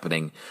what's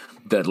happening.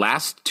 The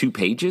last 2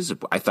 pages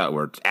I thought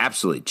were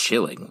absolutely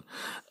chilling.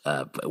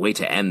 Way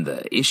to end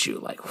the issue.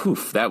 Like, whew,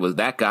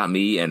 that got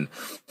me. And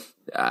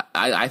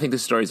I think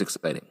this story is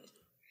exciting.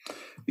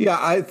 Yeah,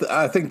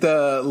 I think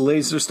the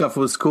laser stuff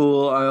was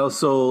cool. I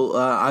also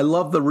I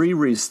love the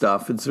Riri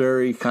stuff. It's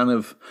very kind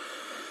of,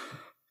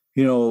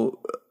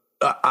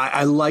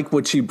 I like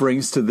what she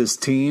brings to this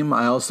team.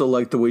 I also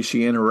like the way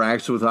she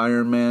interacts with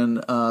Iron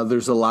Man.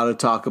 There's a lot of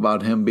talk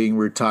about him being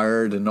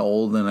retired and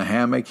old in a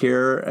hammock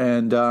here,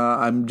 and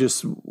I'm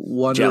just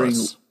wondering.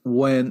 Jealous.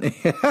 When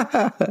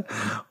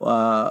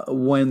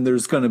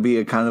there's going to be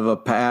a kind of a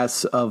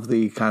pass of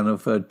the kind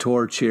of a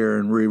torch here,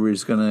 and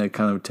Riri's going to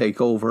kind of take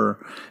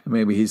over, and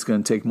maybe he's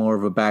going to take more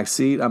of a back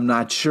seat. I'm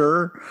not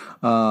sure,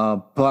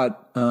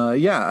 but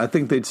I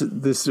think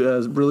this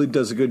really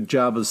does a good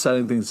job of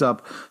setting things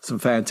up. Some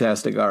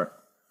fantastic art.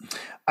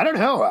 I don't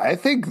know. I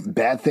think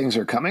bad things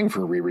are coming for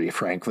Riri.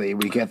 Frankly,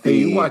 we get the. Hey,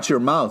 you watch your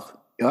mouth.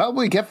 Well,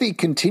 we get the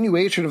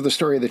continuation of the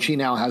story that she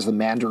now has the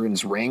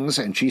Mandarin's rings,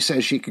 and she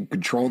says she can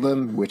control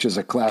them, which is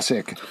a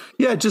classic.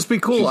 Yeah, just be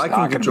cool. I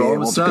can control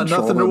them. It's not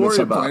nothing to worry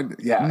about. Point.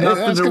 Yeah,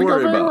 nothing to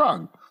worry about.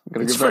 Wrong.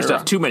 It's first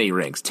off, too many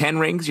rings. 10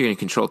 rings, you're going to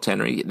control 10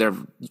 rings.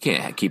 You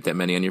can't keep that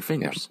many on your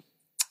fingers.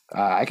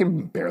 Yeah. I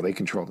can barely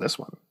control this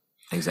one.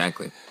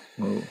 Exactly.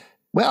 Whoa.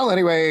 Well,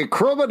 anyway,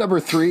 Chroma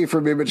 #3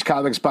 from Image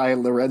Comics by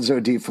Lorenzo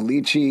Di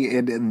Felici.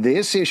 In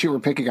this issue, we're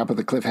picking up at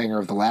the cliffhanger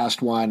of the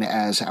last one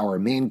as our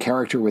main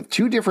character with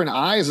 2 different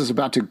eyes is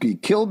about to be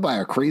killed by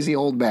a crazy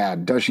old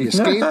man. Does she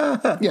escape?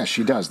 Yes,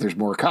 she does. There's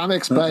more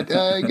comics, but,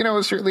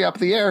 it's certainly up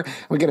in the air.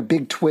 We get a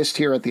big twist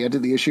here at the end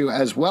of the issue,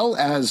 as well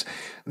as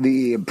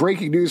the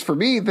breaking news for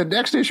me. The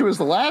next issue is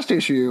the last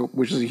issue,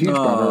 which is a huge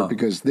bummer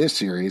because this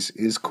series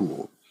is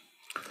cool.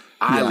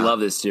 I love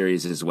this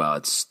series as well.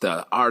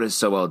 The art is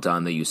so well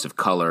done. The use of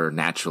color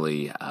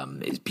naturally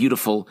is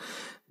beautiful.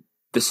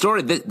 The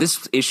story,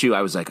 this issue,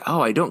 I was like,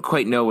 I don't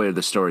quite know where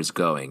the story's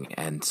going.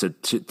 And so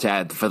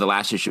for the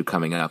last issue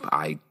coming up,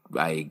 I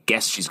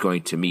guess she's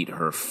going to meet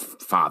her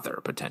father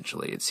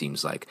potentially. It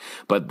seems like,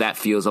 but that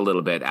feels a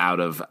little bit out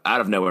of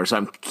nowhere. So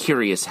I'm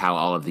curious how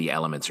all of the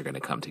elements are going to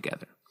come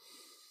together.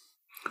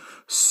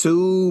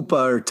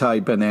 Super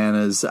tight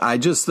bananas. I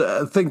just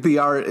think the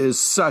art is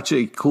such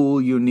a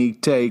cool,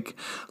 unique take.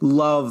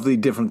 Love the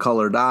different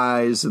colored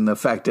eyes and the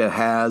effect it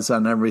has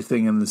on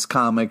everything in this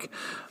comic.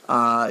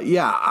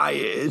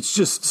 It's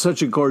just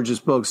such a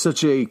gorgeous book,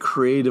 such a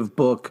creative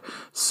book,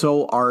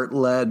 so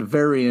art-led,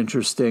 very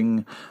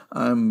interesting.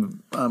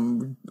 I'm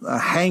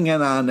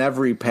hanging on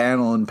every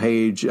panel and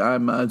page.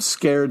 I'm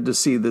scared to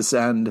see this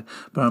end,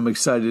 but I'm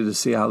excited to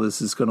see how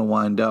this is going to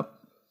wind up.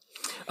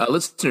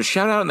 Listeners,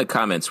 shout out in the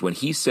comments when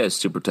he says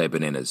super tight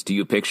bananas. Do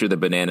you picture the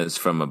bananas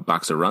from a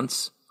box of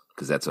Runts?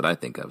 Because that's what I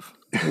think of.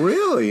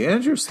 Really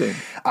interesting.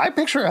 I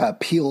picture a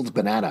peeled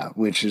banana,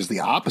 which is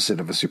the opposite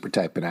of a super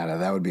tight banana.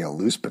 That would be a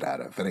loose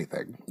banana, if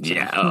anything.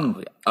 Yeah.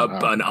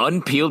 An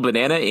unpeeled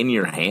banana in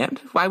your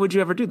hand? Why would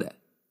you ever do that?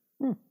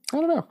 I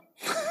don't know.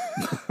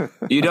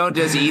 You don't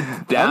just eat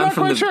down I'm not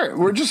from quite sure.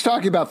 We're just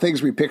talking about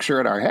things we picture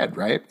in our head,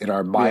 right? In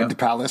our mind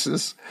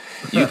palaces.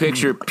 You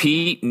picture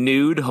Pete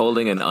nude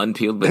holding an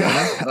unpeeled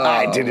banana?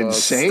 I didn't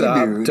say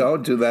nude.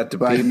 Don't do that to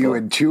but people. you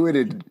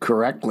intuited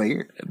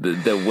correctly.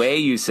 The way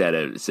you said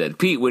it said,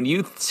 Pete, when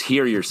you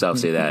hear yourself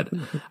say that,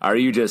 are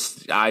you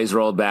just eyes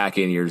rolled back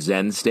in your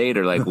Zen state?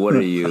 Or like, what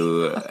are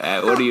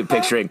you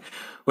picturing?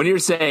 When you're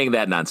saying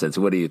that nonsense,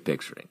 what are you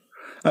picturing?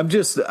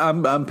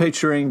 I'm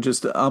picturing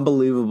just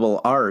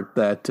unbelievable art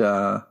that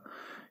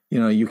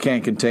you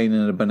can't contain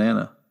in a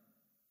banana.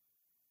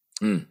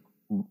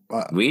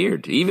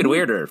 Weird, even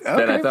weirder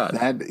than I thought.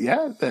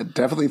 That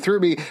definitely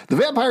threw me. The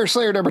Vampire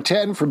Slayer number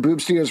 10 from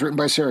Boom Studios, written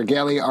by Sarah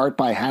Gailey, art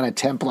by Hannah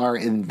Templar.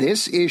 In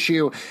this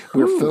issue,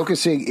 we're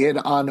focusing in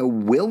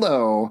on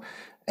Willow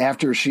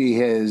after she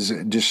has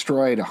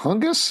destroyed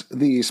Hungus,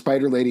 the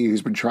spider lady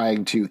who's been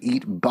trying to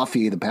eat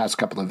Buffy the past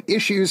couple of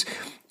issues,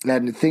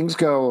 and things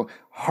go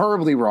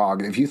horribly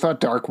wrong. If you thought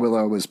Dark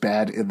Willow was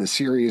bad in the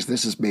series,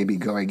 this is maybe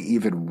going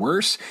even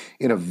worse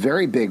in a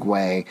very big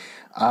way.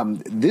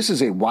 This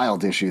is a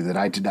wild issue that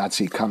I did not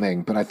see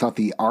coming, but I thought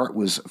the art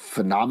was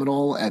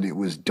phenomenal, and it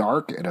was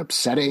dark and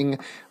upsetting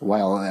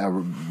while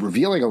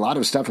revealing a lot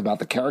of stuff about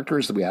the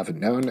characters that we haven't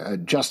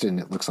known. Justin,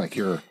 it looks like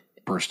you're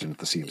bursting at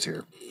the seams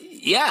here.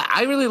 Yeah,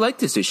 I really like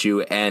this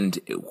issue, and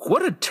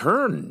what a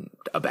turn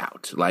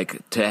about.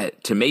 Like, to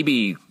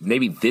maybe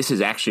this is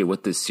actually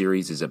what this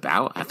series is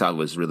about, I thought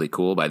was really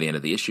cool by the end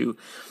of the issue.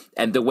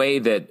 And the way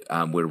that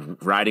we're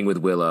riding with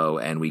Willow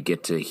and we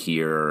get to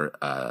hear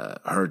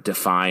her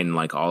define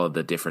like all of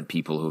the different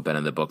people who've been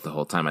in the book the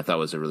whole time, I thought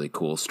was a really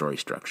cool story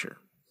structure.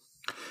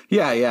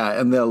 Yeah,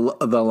 and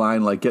the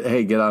line like,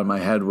 "Hey, get out of my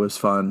head" was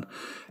fun.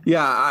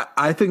 Yeah,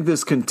 I think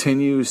this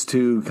continues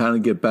to kind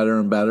of get better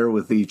and better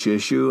with each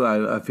issue.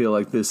 I feel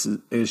like this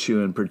issue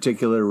in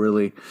particular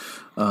really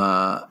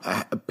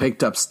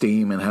picked up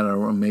steam and had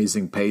an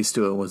amazing pace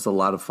to it. It was a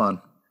lot of fun.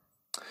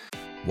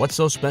 What's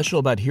so special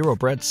about Hero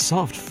Bread's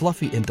soft,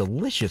 fluffy, and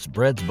delicious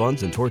breads,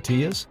 buns, and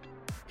tortillas?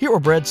 Hero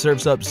Bread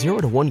serves up 0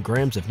 to 1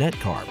 grams of net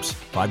carbs,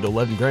 5 to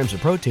 11 grams of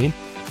protein,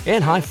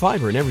 and high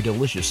fiber in every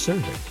delicious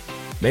serving.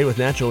 Made with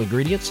natural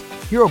ingredients,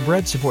 Hero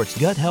Bread supports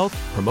gut health,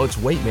 promotes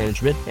weight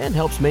management, and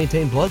helps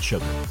maintain blood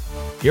sugar.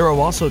 Hero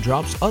also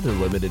drops other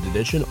limited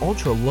edition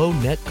ultra-low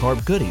net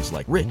carb goodies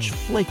like rich,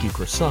 flaky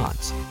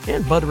croissants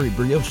and buttery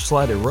brioche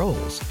slider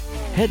rolls.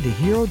 Head to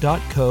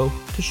hero.co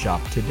to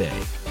shop today.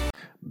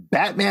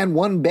 Batman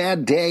One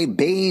Bad Day,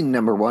 Bane,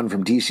 number 1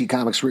 from DC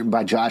Comics, written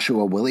by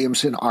Joshua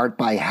Williamson, art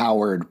by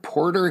Howard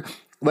Porter.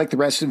 Like the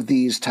rest of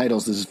these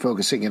titles, this is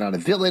focusing in on a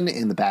villain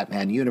in the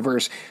Batman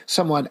universe,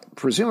 somewhat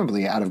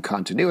presumably out of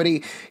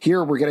continuity.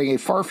 Here we're getting a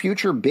far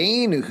future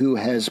Bane who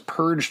has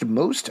purged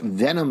most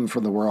venom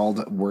from the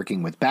world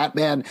working with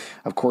Batman.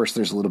 Of course,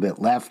 there's a little bit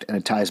left, and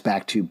it ties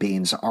back to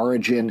Bane's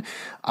origin.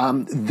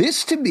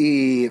 This, to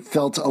me,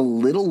 felt a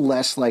little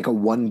less like a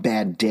One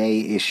Bad Day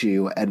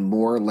issue and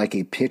more like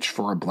a pitch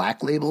for a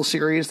Black Label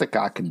series that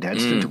got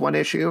condensed into one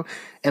issue.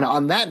 And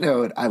on that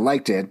note, I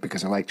liked it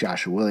because I like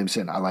Joshua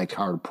Williamson, I like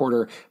Howard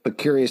Porter, but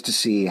curious to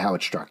see how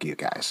it struck you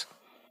guys.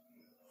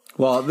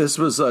 Well, this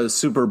was a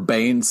super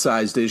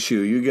Bane-sized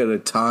issue. You get a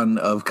ton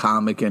of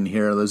comic in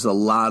here. There's a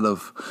lot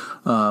of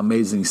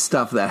amazing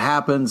stuff that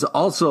happens.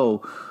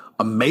 Also,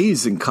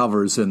 amazing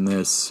covers in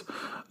this.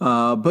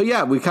 But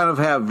yeah, we kind of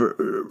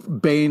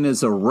have Bane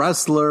as a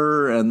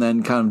wrestler and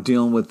then kind of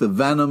dealing with the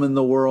venom in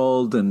the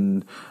world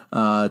and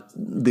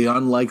the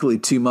unlikely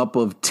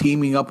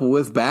teaming up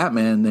with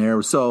Batman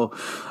there. So,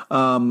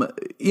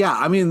 yeah,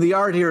 I mean, the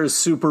art here is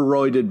super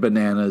roided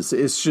bananas.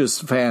 It's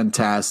just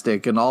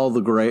fantastic in all the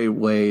great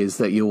ways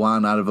that you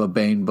want out of a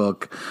Bane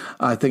book.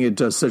 I think it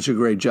does such a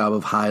great job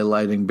of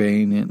highlighting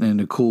Bane in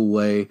a cool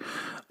way.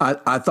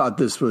 I thought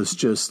this was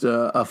just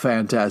a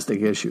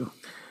fantastic issue.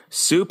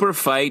 Super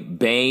fight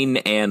Bane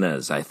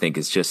Annas, I think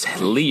it's just,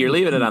 you're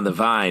leaving it on the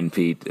vine,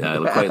 Pete,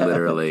 quite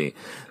literally.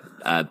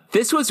 I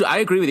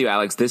agree with you,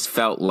 Alex. This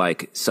felt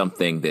like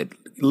something that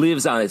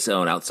lives on its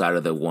own outside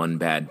of the One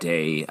Bad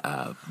Day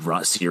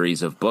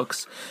series of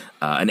books,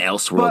 an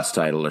Elseworlds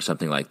title or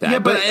something like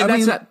that.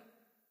 Yeah,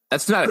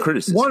 that's not a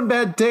criticism. One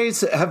Bad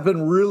Days have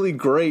been really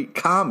great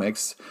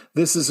comics.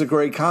 This is a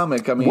great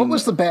comic. I mean, what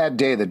was the bad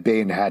day that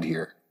Bane had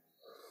here?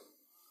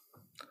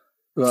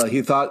 Well,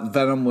 he thought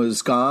Venom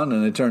was gone,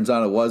 and it turns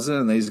out it wasn't,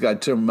 and he's got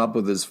to team up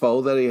with his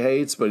foe that he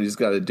hates, but he's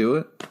got to do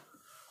it.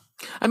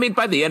 I mean,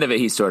 by the end of it,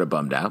 he's sort of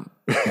bummed out.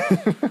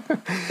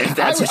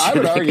 I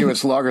would argue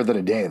it's longer than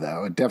a day,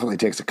 though. It definitely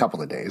takes a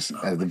couple of days,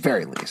 at the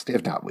very least,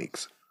 if not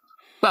weeks.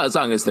 Well, as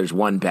long as there's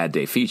one bad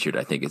day featured,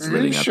 I think it's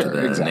living up to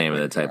the name of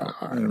the title.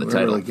 We're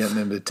really getting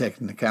into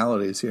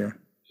technicalities here.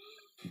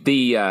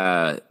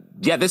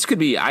 This could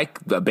be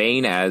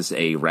Bane as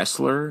a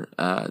wrestler,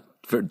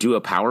 do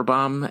a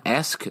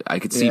powerbomb-esque. I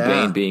could see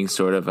Bane being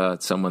sort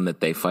of someone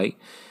that they fight.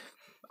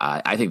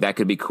 I think that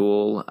could be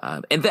cool.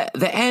 And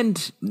the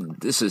end,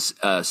 this is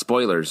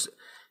spoilers.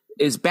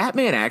 Is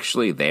Batman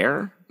actually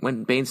there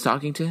when Bane's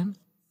talking to him?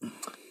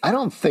 I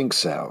don't think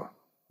so.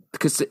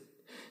 Because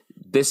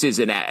this is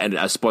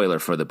a spoiler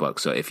for the book.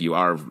 So if you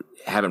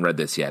haven't read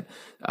this yet,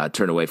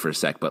 turn away for a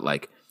sec. But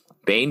like,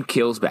 Bane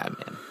kills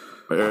Batman,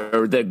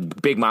 or the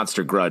big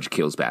monster Grudge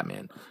kills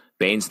Batman.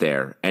 Bane's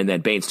there, and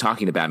then Bane's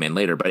talking to Batman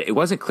later. But it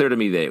wasn't clear to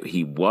me that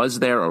he was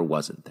there or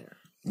wasn't there.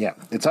 Yeah,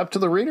 it's up to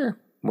the reader.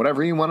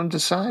 Whatever you want to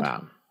decide.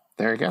 Wow.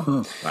 There you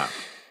go. Wow.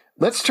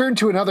 Let's turn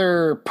to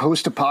another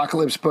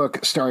post-apocalypse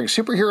book starring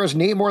superheroes.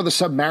 Namor the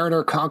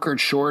Submariner Conquered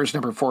Shores,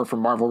 number 4 from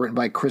Marvel, written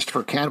by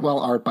Christopher Cantwell,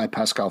 art by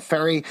Pascal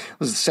Ferry.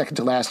 This is the second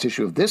to last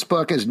issue of this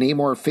book as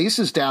Namor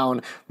faces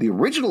down the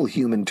original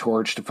Human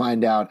Torch to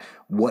find out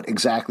what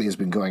exactly has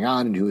been going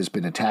on and who has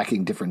been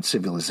attacking different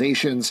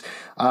civilizations.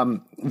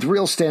 The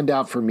real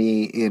standout for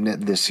me in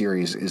this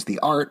series is the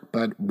art,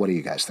 but what do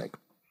you guys think?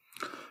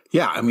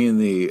 Yeah, I mean,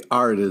 the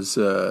art is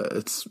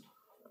it's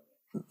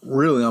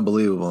really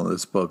unbelievable in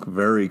this book.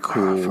 Very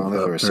cool.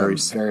 There was very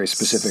some very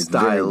specific,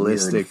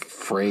 stylistic very weird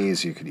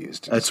phrase you could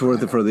use. It's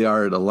worth it for the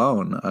art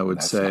alone, I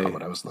would say. That's not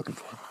what I was looking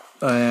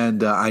for.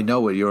 And I know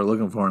what you were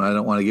looking for, and I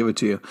don't want to give it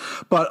to you.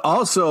 But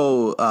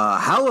also,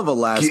 hell of a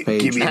last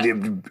page.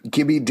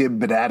 Give me dim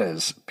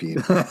bananas,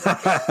 Pete.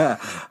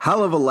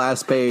 Hell of a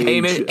last page.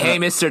 Hey,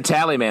 Mr.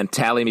 Tallyman,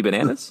 tally me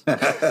bananas.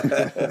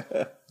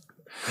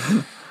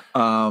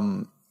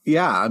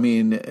 Yeah, I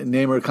mean,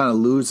 Namor kind of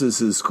loses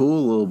his cool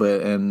a little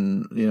bit,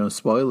 and,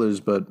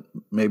 spoilers, but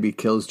maybe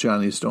kills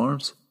Johnny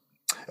Storms.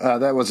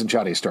 That wasn't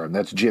Johnny Storm.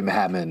 That's Jim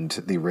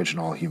Hammond, the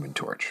original Human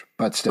Torch.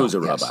 But still, who's a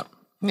robot.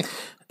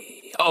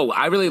 Oh,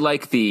 I really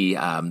like the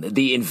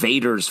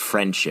invaders'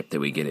 friendship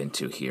that we get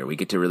into here. We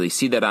get to really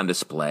see that on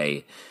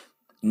display.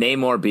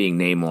 Namor being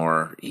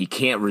Namor, he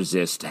can't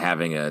resist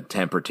having a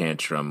temper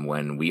tantrum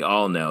when we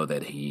all know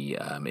that he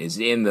is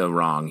in the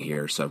wrong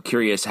here. So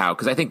curious how,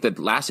 because I think the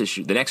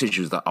next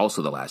issue is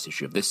also the last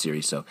issue of this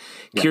series. So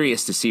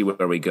curious to see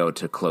where we go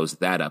to close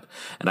that up.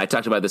 And I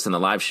talked about this in the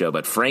live show,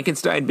 but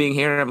Frankenstein being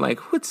here, I'm like,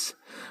 what's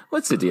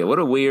the deal? What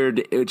a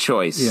weird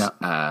choice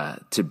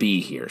to be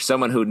here.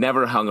 Someone who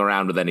never hung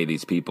around with any of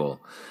these people.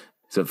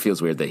 So it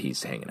feels weird that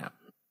he's hanging out.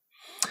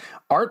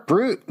 Art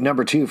Brute,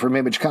 number 2 from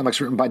Image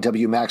Comics, written by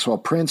W. Maxwell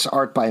Prince,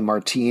 art by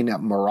Martin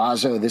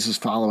Morazzo. This is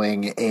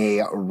following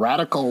a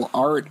radical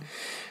art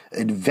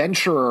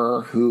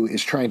adventurer who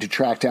is trying to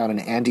track down an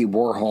Andy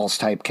Warhol's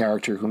type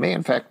character who may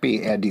in fact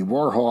be Andy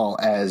Warhol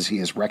as he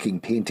is wrecking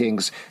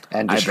paintings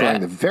and destroying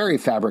the very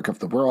fabric of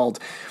the world.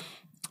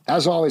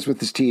 As always with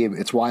this team,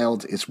 it's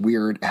wild, it's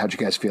weird. How'd you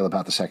guys feel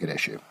about the second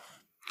issue?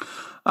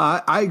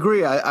 I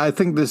agree. I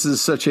think this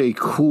is such a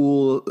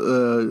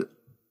cool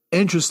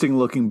interesting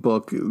looking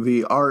book.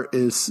 The art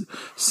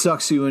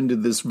sucks you into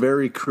this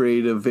very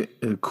creative,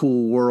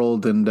 cool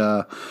world. And,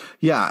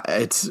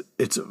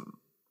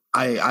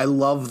 I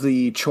love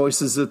the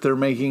choices that they're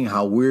making,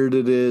 how weird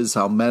it is,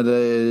 how meta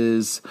it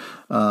is.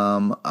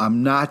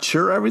 I'm not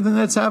sure everything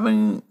that's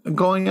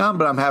going on,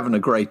 but I'm having a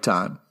great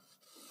time.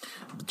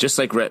 Just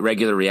like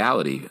regular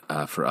reality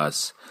for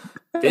us.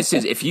 This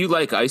is, if you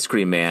like Ice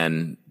Cream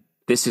Man,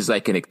 this is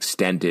like an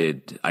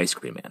extended Ice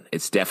Cream Man.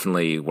 It's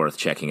definitely worth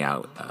checking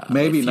out.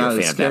 Maybe not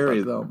as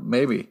scary, though.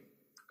 Maybe.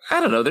 I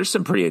don't know. There's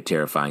some pretty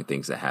terrifying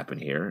things that happen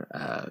here,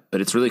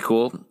 but it's really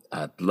cool.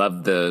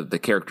 Love the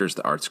characters.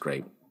 The art's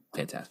great.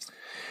 Fantastic.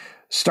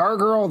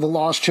 Stargirl, The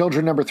Lost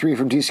Children, number 3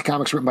 from DC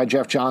Comics, written by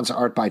Jeff Johns,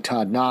 art by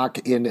Todd Knock.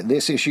 In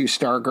this issue,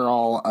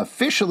 Stargirl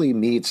officially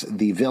meets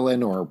the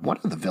villain, or one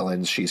of the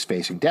villains she's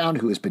facing down,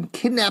 who has been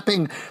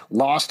kidnapping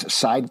lost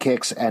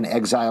sidekicks and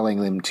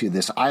exiling them to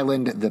this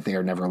island that they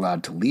are never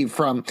allowed to leave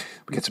from.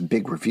 We get some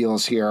big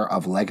reveals here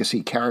of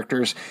legacy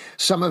characters,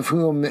 some of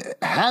whom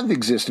have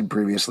existed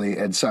previously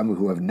and some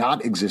who have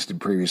not existed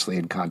previously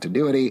in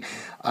continuity.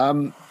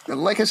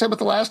 Like I said with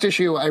the last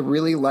issue, I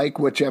really like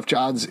what Jeff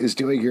Johns is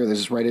doing here. This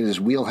is right in his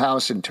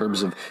wheelhouse in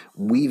terms of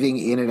weaving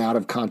in and out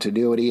of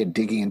continuity and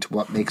digging into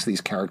what makes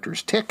these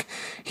characters tick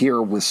here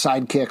with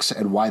sidekicks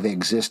and why they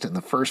exist in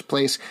the first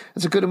place.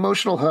 It's a good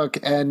emotional hook,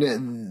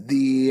 and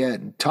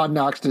the Todd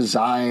Knox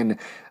design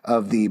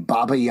of the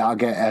Baba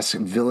Yaga-esque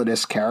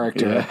villainous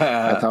character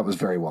I thought was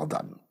very well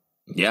done.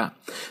 Yeah.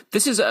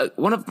 This is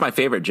one of my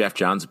favorite Jeff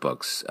Johns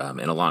books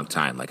in a long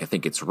time. Like, I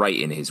think it's right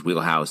in his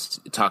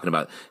wheelhouse, talking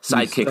about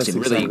sidekicks. That's and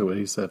exactly really, what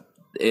he said.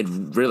 It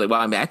really,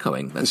 well, I'm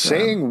echoing. That's,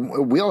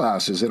 saying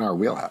wheelhouse is in our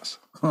wheelhouse.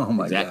 Oh,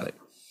 my exactly.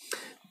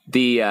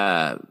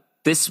 God.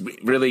 This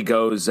really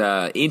goes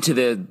into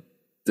the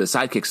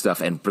sidekick stuff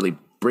and really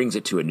brings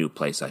it to a new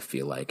place, I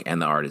feel like. And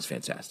the art is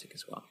fantastic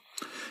as well.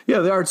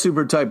 Yeah, the art's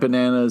super tight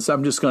bananas.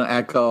 I'm just going to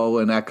echo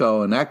and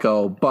echo and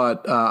echo.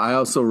 But I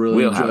also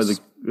really enjoy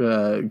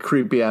the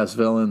creepy ass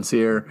villains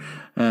here,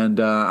 and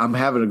I'm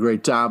having a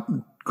great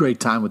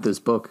time with this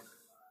book.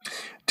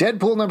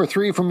 Deadpool number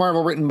 3 from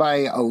Marvel, written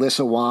by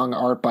Alyssa Wong,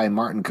 art by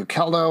Martin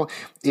Coccolo.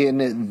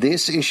 In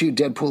this issue,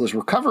 Deadpool is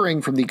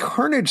recovering from the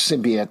Carnage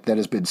symbiote that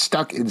has been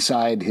stuck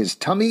inside his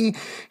tummy.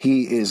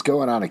 He is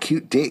going on a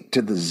cute date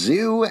to the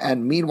zoo,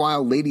 and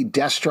meanwhile, Lady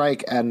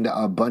Deathstrike and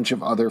a bunch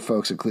of other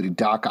folks, including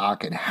Doc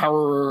Ock and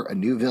Harrower, a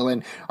new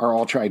villain, are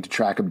all trying to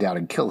track him down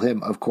and kill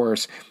him, of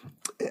course.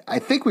 I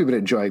think we've been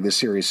enjoying this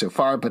series so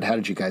far, but how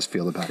did you guys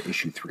feel about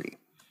issue 3?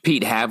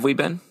 Pete, have we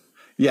been?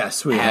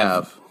 Yes, we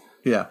have.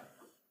 Yeah.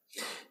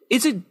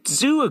 Is a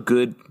zoo a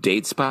good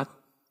date spot?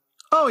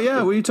 Oh,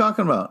 yeah. What are you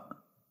talking about?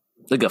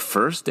 Like a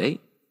first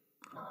date?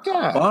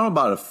 Yeah. Well, I don't know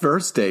about a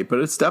first date, but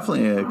it's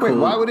definitely a cool... Wait,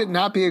 why would it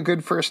not be a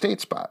good first date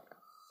spot?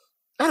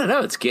 I don't know.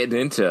 It's getting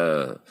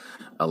into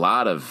a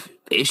lot of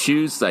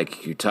issues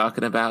like you're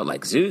talking about.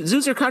 Like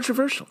zoos are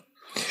controversial.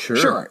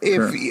 Sure.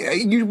 If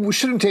you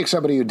shouldn't take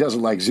somebody who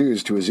doesn't like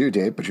zoos to a zoo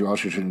date, but you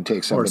also shouldn't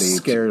take somebody... Or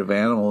scared of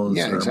animals.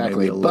 Yeah, or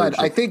exactly. maybe But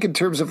I think in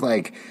terms of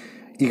like...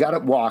 You got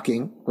it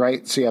walking,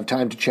 right? So you have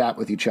time to chat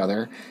with each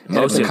other. And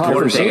Most if the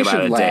important thing conversation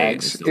about a date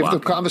lags, is the if the walking.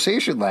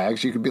 conversation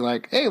lags, you could be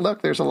like, "Hey,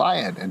 look, there's a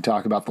lion," and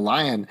talk about the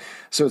lion.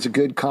 So it's a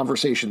good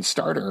conversation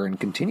starter and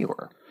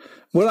continuer.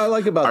 What I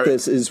like about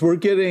this is we're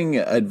getting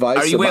advice.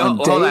 Are you? Wait,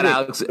 hold on,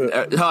 Alex.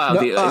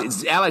 No,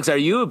 Alex, are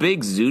you a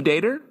big zoo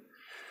dater?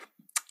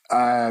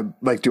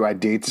 Like, do I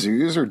date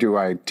zoos or do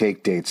I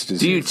take dates to zoos?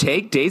 Do you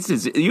take dates to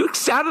zoos? You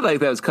sounded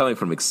like that was coming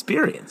from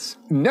experience.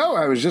 No,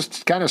 I was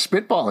just kind of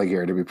spitballing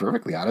here, to be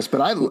perfectly honest.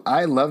 But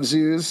I love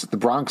zoos. The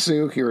Bronx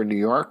Zoo here in New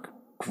York,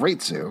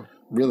 great zoo.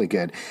 Really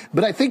good.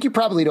 But I think you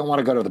probably don't want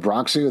to go to the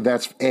Bronx Zoo.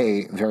 That's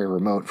A, very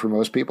remote for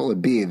most people,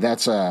 and B,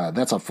 that's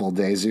a full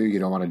day zoo. You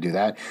don't want to do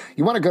that.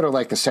 You want to go to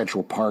like the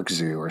Central Park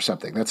Zoo or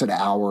something. That's an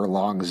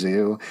hour-long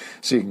zoo.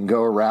 So you can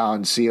go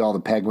around, see all the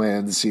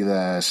penguins, see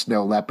the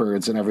snow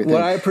leopards and everything.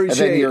 What I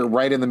appreciate... And then you're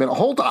right in the middle.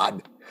 Hold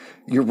on.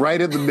 You're right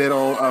in the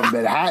middle of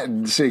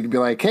Manhattan, so you can be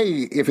like,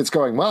 hey, if it's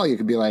going well, you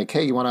could be like,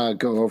 hey, you want to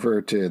go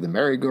over to the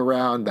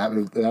merry-go-round? That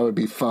would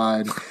be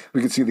fun. We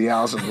can see the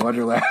Alice in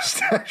Wonderland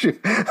statue.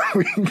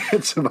 We can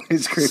get some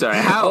ice cream. Sorry,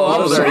 how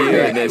old are you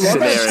in this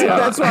scenario?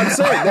 That's what I'm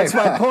saying. That's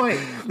my point.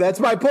 That's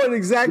my point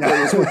exactly.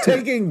 Is we're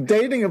taking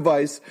dating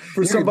advice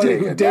for somebody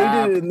who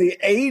dated in the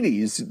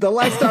 80s. The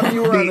last time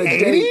you were on a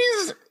date.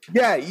 80s?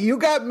 Yeah, you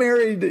got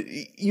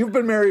married. You've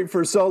been married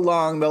for so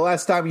long. The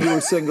last time you were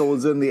single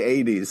was in the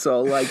 80s.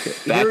 So, like,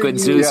 back when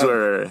zoos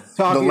were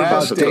talking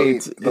about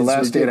dates. The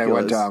last date I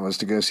went on was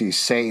to go see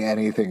Say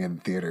Anything in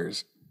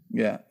theaters.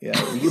 Yeah.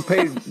 You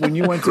paid when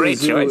you went to the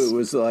zoo. Choice. It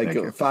was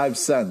like 5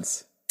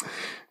 cents.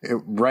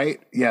 Right?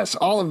 Yes.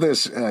 All of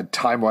this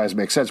time-wise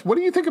makes sense. What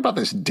do you think about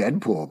this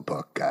Deadpool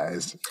book,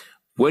 guys?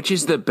 Which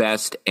is the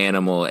best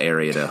animal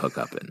area to hook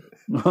up in?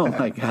 Oh,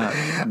 my God.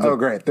 Oh,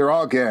 great. They're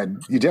all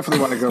good. You definitely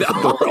want to go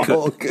for they're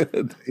all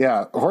good.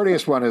 Yeah. The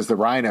horniest one is the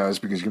rhinos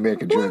because you can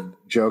make a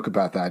joke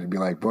about that and be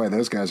like, boy,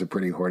 those guys are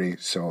pretty horny.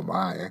 So am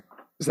I.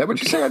 Is that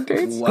what you say on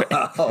dates? Wow.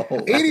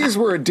 80s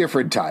were a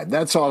different time.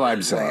 That's all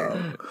I'm saying.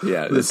 Wow.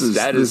 Yeah, this is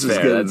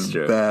fair. That's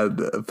true.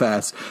 Bad,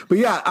 fast. But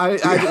yeah, I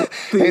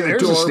think hey,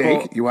 there's a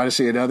steak. You want to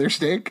see another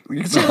steak? You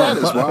can see that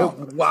as well.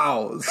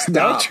 Wow. Stop.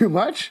 Not too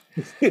much?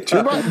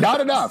 Too much? Not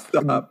enough.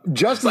 Stop.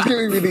 Justin's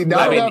giving me the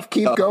not enough,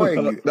 keep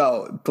going.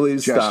 No,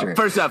 please gesture.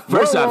 Stop.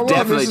 First off,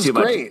 definitely this too is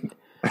much. Great.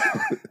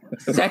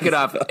 Second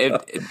off,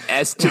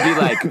 as to be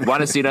like, want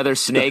to see another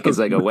snake is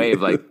like a way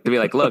of like, to be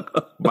like, look,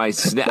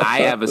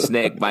 I have a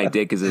snake, my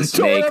dick is a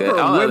snake. Don't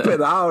ever whip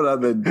it out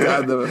on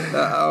the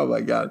oh my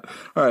God.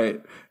 All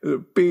right.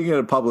 Being in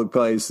a public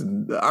place.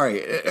 And, all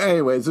right.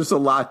 Anyways, there's a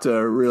lot to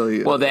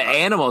really. Well, the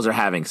animals are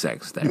having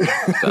sex there.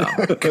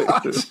 So.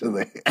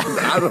 Constantly.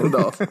 I don't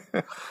know.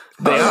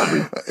 They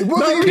are.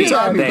 Well, they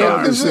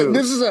are. This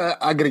is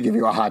I'm going to give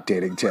you a hot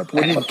dating tip.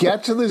 When you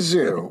get to the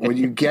zoo, when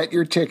you get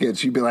your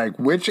tickets, you'd be like,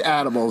 which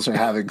animals are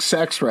having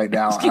sex right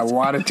now? I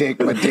want to take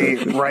my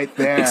date right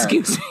there.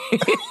 Excuse me.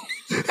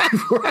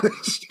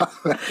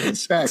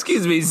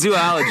 Excuse me,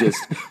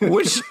 zoologist.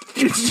 Which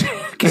cage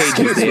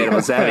is the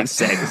animals having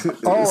sex?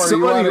 Oh, are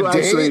you on a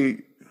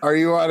date? Are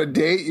you on a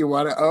date? You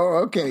want to?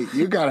 Oh, okay.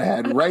 You got to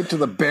head right to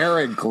the bear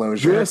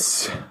enclosure.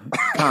 This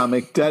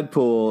comic,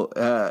 Deadpool,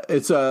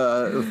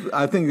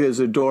 I think it's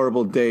an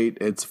adorable date.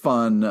 It's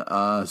fun,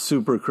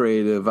 super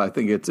creative. I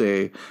think it's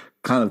a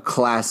kind of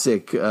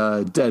classic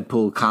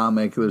Deadpool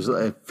comic.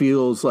 It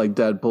feels like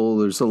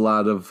Deadpool. There's a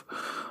lot of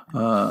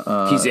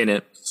he's in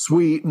it.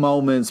 Sweet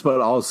moments, but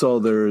also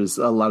there's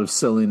a lot of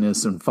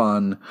silliness and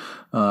fun.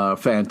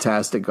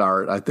 Fantastic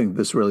art. I think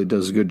this really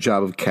does a good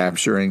job of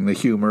capturing the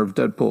humor of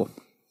Deadpool.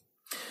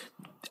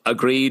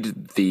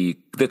 Agreed. The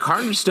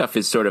Carnage stuff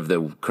is sort of the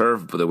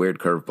weird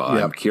curveball.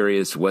 Yep. I'm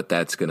curious what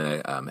that's going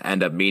to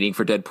end up meaning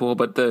for Deadpool,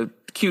 but the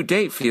cute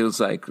date feels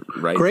like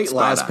right. Great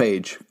last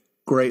page.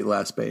 Great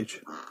last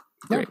page.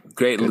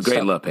 Great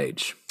love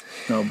page.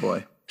 Oh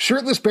boy.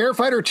 Shirtless Bear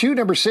Fighter 2,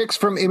 number 6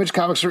 from Image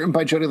Comics, written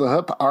by Jody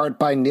LaHoop, art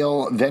by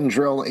Neil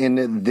Vendrell.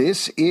 In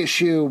this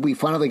issue, we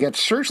finally get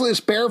Shirtless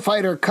Bear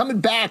Fighter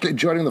coming back and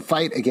joining the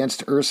fight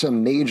against Ursa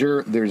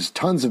Major. There's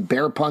tons of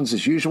bear puns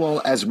as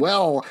usual, as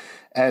well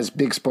as,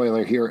 big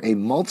spoiler here, a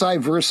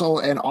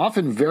multiversal and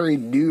often very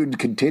nude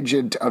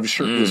contingent of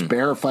shirtless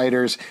bear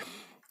fighters.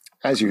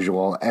 As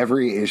usual,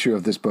 every issue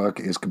of this book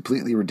is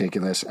completely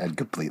ridiculous and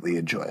completely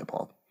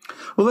enjoyable.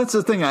 Well, that's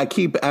the thing. I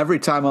keep every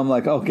time I'm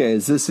like, okay,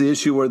 is this the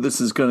issue where this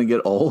is going to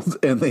get old?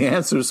 And the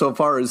answer so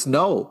far is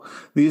no.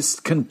 These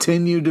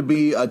continue to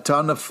be a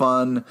ton of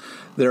fun.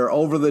 They're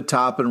over the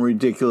top and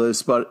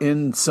ridiculous, but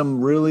in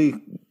some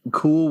really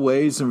cool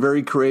ways and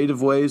very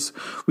creative ways.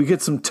 We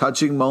get some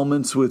touching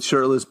moments with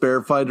Shirtless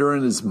Bear Fighter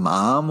and his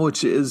mom,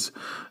 which is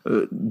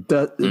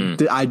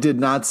I did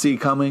not see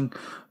coming.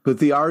 But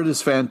the art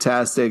is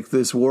fantastic.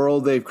 This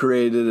world they've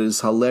created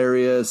is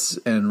hilarious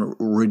and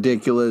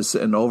ridiculous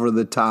and over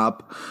the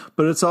top.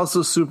 But it's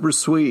also super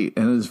sweet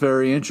and is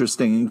very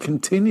interesting and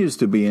continues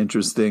to be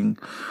interesting.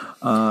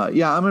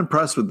 I'm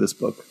impressed with this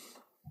book.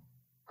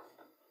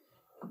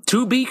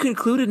 To be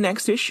concluded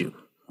next issue.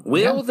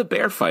 Will the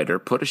bear fighter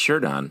put a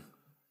shirt on,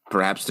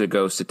 perhaps to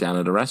go sit down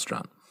at a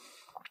restaurant?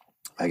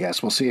 I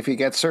guess we'll see if he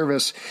gets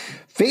service.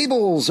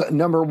 Fables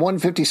number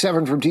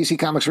 157 from DC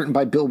Comics, written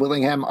by Bill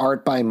Willingham,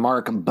 art by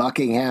Mark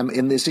Buckingham.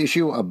 In this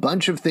issue, a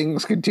bunch of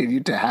things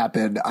continued to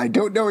happen. I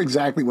don't know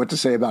exactly what to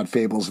say about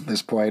Fables at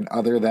this point,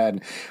 other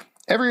than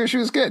every issue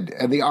is good,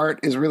 and the art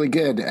is really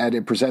good, and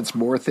it presents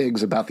more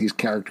things about these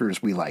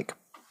characters we like.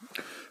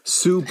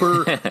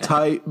 Super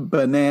tight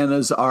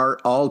bananas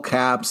art, all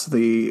caps,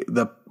 the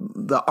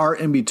art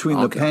in between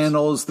all the caps.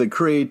 Panels, the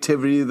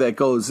creativity that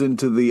goes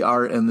into the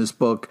art in this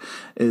book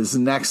is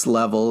next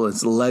level.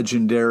 It's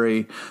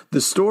legendary.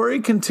 The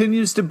story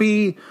continues to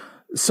be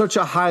such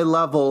a high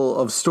level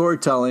of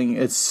storytelling.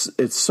 It's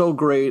so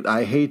great.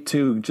 I hate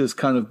to just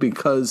kind of,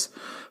 because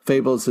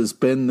Fables has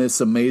been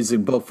this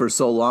amazing book for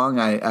so long,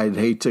 I'd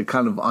hate to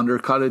kind of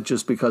undercut it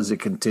just because it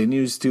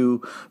continues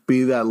to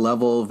be that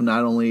level of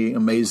not only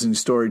amazing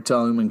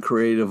storytelling and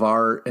creative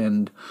art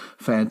and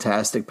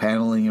fantastic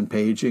paneling and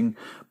paging,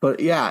 but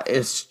yeah,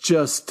 it's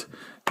just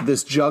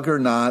this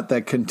juggernaut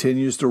that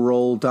continues to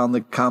roll down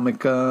the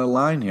comic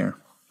line here.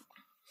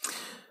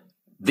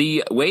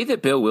 The way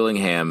that Bill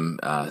Willingham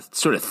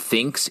sort of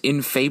thinks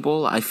in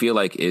Fable, I feel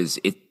like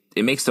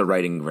it makes the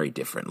writing very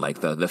different.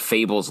 Like the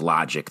Fables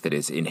logic that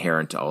is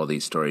inherent to all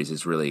these stories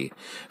is really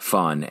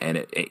fun, and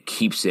it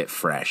keeps it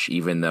fresh,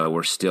 even though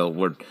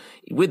we're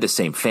with the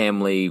same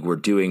family. We're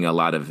doing a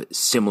lot of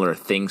similar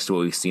things to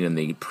what we've seen in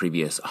the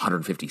previous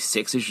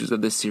 156 issues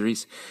of this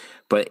series.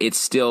 But it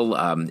still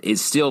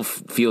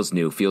feels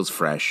new, feels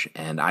fresh,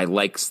 and I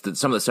like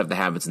some of the stuff that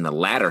happens in the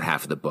latter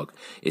half of the book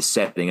is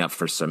setting up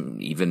for some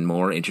even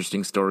more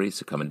interesting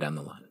stories coming down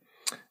the line.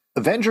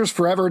 Avengers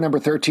Forever, number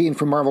 13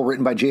 from Marvel,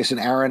 written by Jason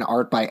Aaron,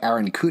 art by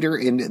Aaron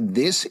Cooter. In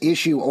this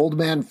issue, Old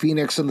Man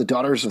Phoenix and the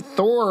Daughters of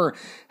Thor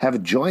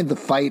have joined the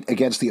fight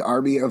against the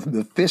army of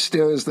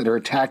Mephistos that are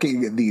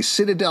attacking the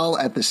Citadel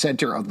at the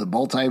center of the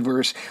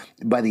multiverse.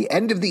 By the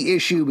end of the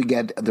issue, we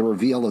get the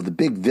reveal of the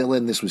big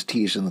villain. This was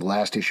teased in the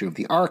last issue of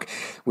the arc,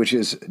 which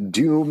is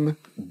Doom.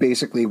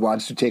 Basically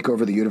wants to take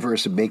over the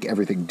universe and make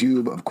everything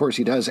Doom. Of course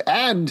he does.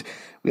 And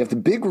we have the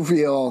big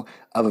reveal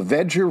of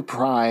Avenger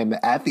Prime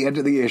at the end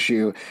of the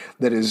issue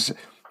that is,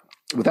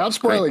 without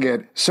spoiling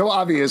it, so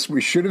obvious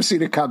we should have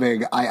seen it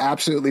coming. I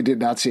absolutely did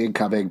not see it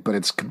coming, but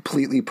it's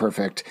completely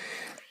perfect.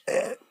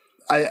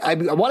 I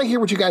want to hear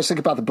what you guys think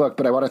about the book,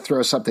 but I want to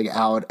throw something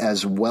out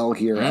as well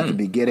here at the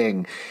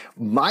beginning.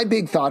 My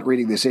big thought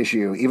reading this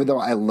issue, even though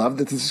I love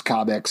that this is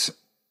comics,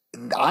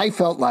 I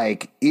felt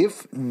like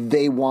if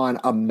they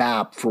want a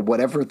map for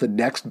whatever the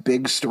next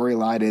big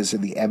storyline is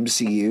in the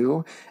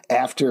MCU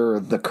after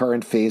the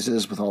current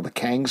phases with all the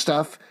Kang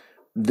stuff,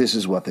 this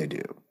is what they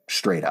do,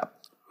 straight up.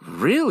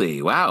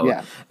 Really? Wow.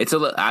 Yeah. It's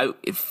I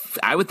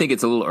would think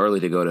it's a little early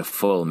to go to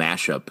full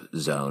mashup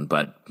zone,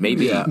 but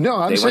maybe. Yeah. No,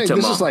 I'm saying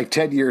this is like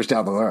 10 years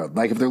down the road.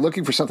 Like if they're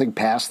looking for something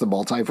past the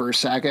multiverse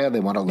saga, they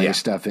want to lay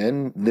stuff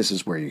in, this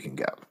is where you can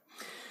go.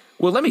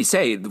 Well, let me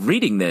say,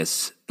 reading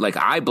this, like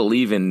I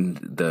believe in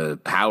the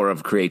power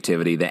of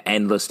creativity, the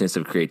endlessness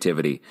of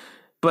creativity.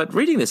 But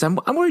reading this, I'm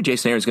worried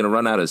Jason Aaron's going to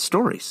run out of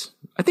stories.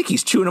 I think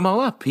he's chewing them all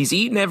up. He's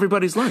eating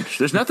everybody's lunch.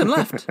 There's nothing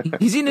left.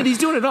 He's eating it. He's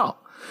doing it all.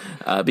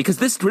 Because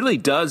this really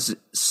does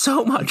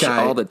so much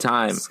all the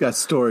time. It's got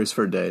stories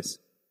for days.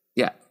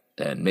 Yeah.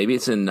 And maybe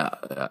it's an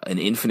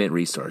infinite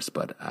resource,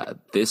 but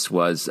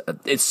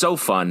it's so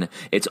fun.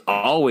 It's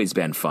always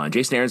been fun.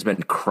 Jason Aaron's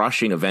been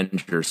crushing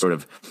Avengers sort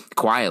of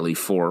quietly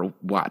for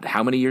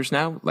how many years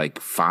now? Like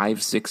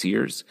 5-6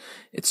 years.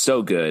 It's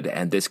so good.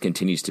 And this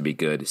continues to be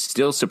good.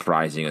 Still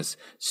surprising us.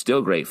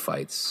 Still great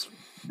fights.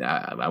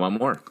 I want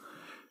more.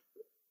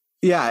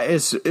 Yeah,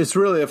 it's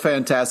really a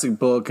fantastic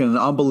book and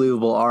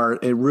unbelievable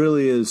art. It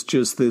really is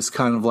just this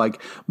kind of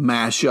like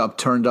mashup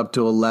turned up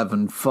to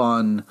 11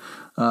 fun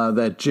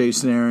that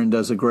Jason Aaron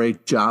does a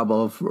great job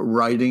of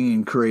writing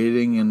and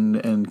creating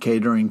and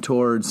catering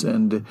towards.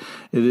 And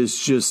it is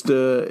just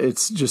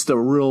it's just a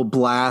real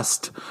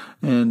blast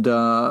and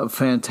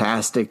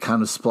fantastic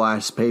kind of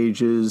splash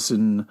pages.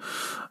 And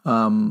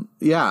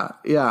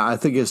I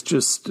think it's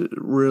just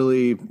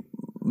really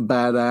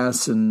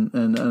badass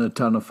and a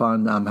ton of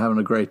fun. I'm having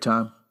a great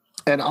time.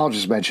 And I'll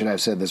just mention, I've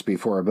said this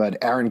before, but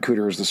Aaron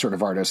Cooter is the sort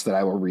of artist that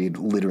I will read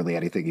literally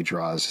anything he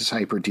draws. His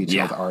hyper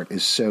detailed art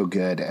is so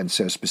good and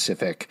so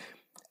specific.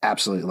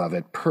 Absolutely love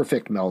it.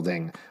 Perfect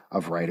melding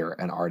of writer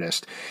and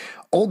artist.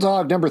 Old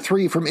Dog number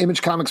 3 from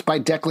Image Comics by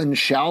Declan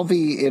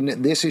Shalvey.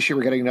 In this issue,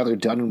 we're getting another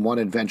done-in-one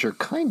adventure,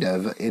 kind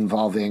of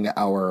involving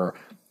our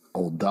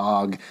old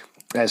dog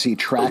as he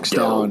tracks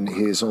down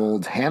his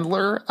old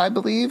handler, I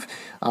believe,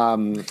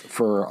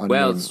 for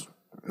unnamed...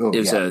 It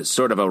was a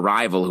sort of a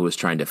rival who was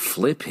trying to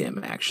flip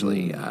him,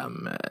 actually,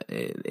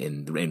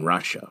 in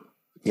Russia.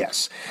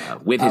 Yes.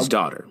 With his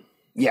daughter.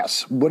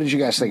 Yes. What did you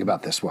guys think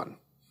about this one?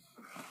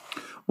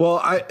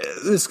 Well,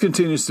 this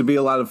continues to be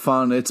a lot of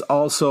fun. It's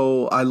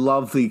also, I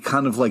love the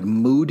kind of like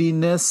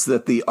moodiness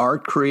that the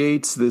art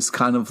creates, this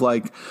kind of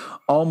like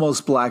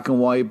almost black and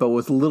white, but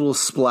with little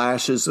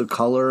splashes of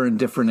color in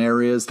different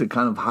areas to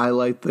kind of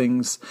highlight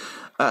things.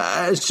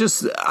 It's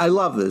just, I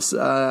love this.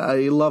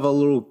 I love a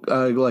little,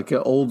 like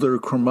an older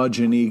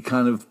curmudgeon-y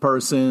kind of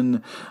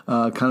person,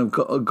 kind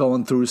of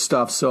going through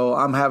stuff. So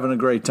I'm having a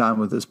great time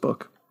with this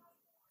book.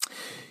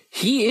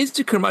 He is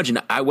the curmudgeon.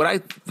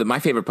 My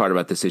favorite part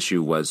about this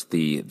issue was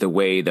the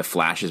way the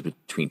flashes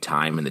between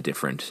time and the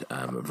different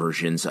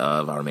versions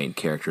of our main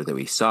character that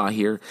we saw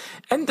here,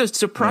 and the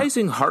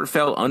surprising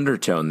heartfelt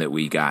undertone that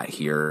we got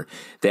here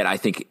that I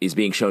think is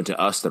being shown to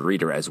us, the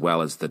reader, as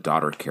well as the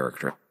daughter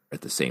character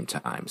at the same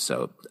time.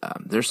 So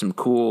there's some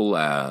cool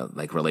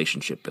like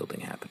relationship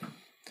building happening.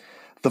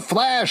 The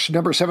Flash,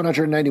 number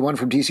 791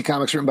 from DC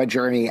Comics, written by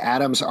Jeremy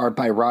Adams, art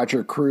by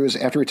Roger Cruz.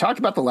 After we talked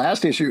about the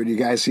last issue, and you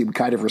guys seemed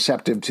kind of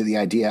receptive to the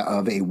idea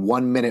of a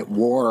 1-minute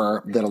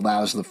war that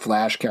allows the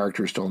Flash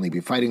characters to only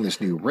be fighting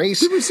this new race.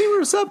 Did we seem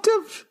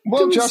receptive?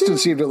 Well, Justin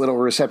seemed a little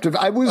receptive.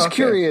 I was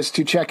curious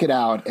to check it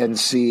out and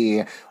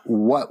see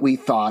what we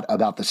thought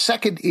about the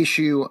second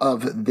issue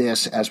of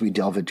this as we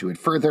delve into it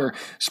further.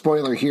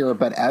 Spoiler here,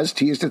 but as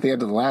teased at the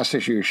end of the last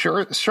issue,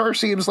 sure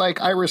seems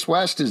like Iris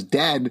West is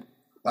dead.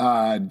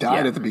 Died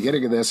at the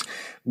beginning of this.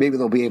 Maybe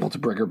they'll be able to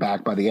bring her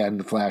back by the end.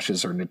 The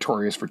Flashes are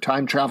notorious for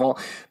time travel.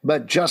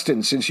 But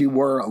Justin, since you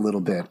were a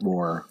little bit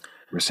more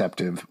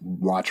receptive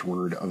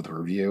watchword of the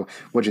review,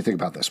 what'd you think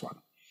about this one?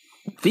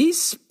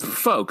 These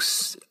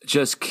folks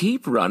just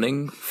keep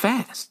running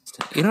fast.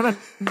 You know what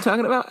I'm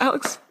talking about,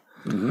 Alex?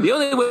 Mm-hmm. The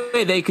only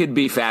way they could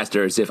be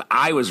faster is if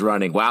I was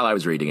running while I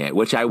was reading it,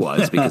 which I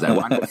was because I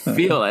wanted to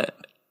feel it.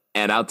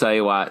 And I'll tell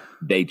you what,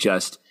 they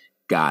just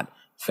got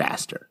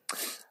faster.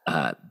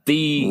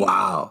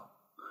 Wow.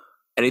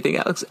 Anything,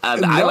 Alex? I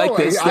like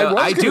this.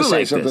 I do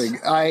like something.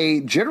 This.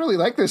 I generally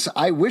like this.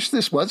 I wish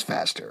this was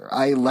faster.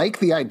 I like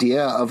the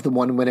idea of the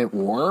 1-minute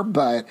war,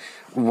 but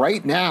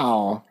right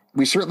now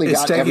we certainly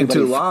it's got taking everybody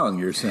too long.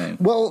 You're saying?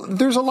 Well,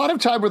 there's a lot of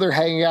time where they're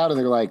hanging out and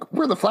they're like,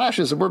 "We're the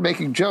Flashes and we're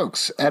making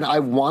jokes," and I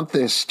want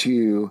this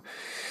to.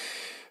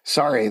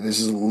 Sorry,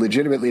 this is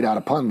legitimately not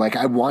a pun. Like,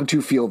 I want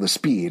to feel the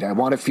speed. I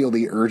want to feel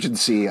the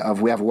urgency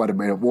of we have a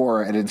 1-minute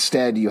war. And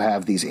instead you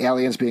have these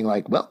aliens being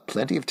like, well,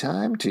 plenty of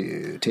time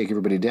to take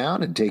everybody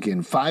down and take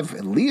in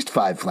at least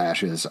 5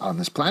 Flashes on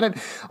this planet.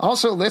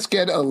 Also, let's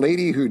get a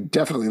lady who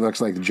definitely looks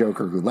like the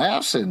Joker who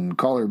laughs and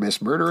call her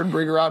Miss Murder and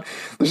bring her out.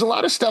 There's a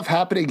lot of stuff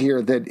happening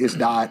here that is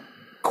not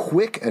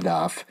quick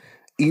enough,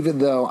 even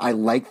though I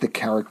like the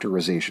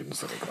characterizations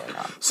that are going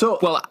on. So,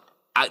 well,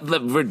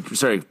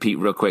 sorry, Pete,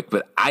 real quick,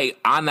 but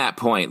on that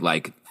point,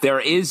 like,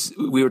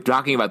 we were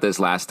talking about this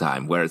last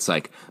time where it's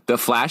like the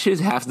Flashes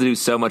have to do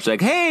so much,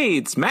 like, hey,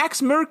 it's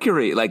Max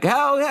Mercury, like,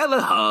 hell,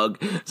 a hug.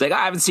 It's like,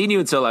 I haven't seen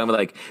you in so long, but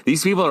like,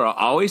 these people are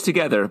always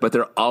together, but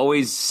they're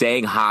always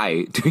saying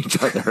hi to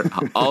each other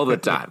all the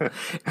time.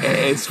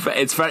 It's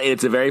fun.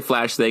 It's a very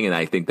Flash thing, and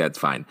I think that's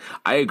fine.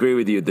 I agree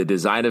with you. The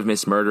design of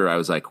Miss Murder, I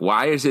was like,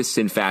 why is this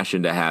in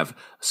fashion to have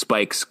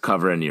spikes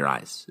covering your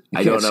eyes?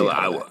 I don't know.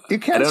 I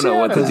don't know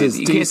what because it's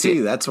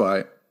DC. That's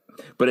why.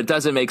 But it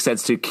doesn't make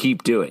sense to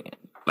keep doing it.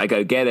 Like,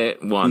 I get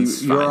it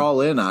once. You're all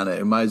in on it.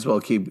 You might as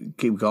well keep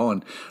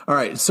going. All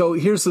right. So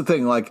here's the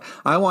thing. Like,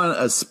 I want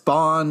a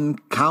Spawn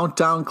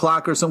countdown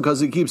clock or something because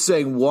he keeps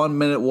saying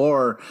 1-minute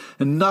war,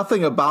 and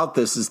nothing about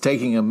this is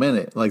taking a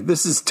minute. Like,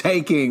 this is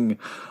taking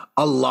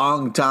a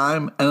long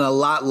time and a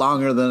lot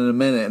longer than a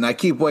minute. And I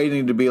keep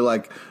waiting to be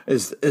like,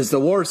 is the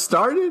war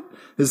started?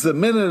 Is the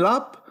minute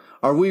up?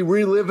 Are we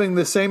reliving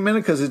the same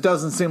minute? Because it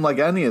doesn't seem like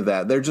any of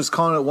that. They're just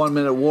calling it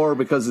 1-minute war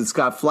because it's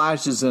got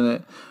flashes in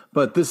it.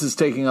 But this is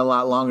taking a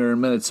lot longer in a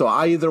minute. So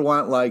I either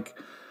want like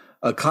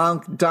a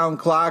countdown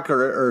clock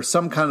or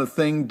some kind of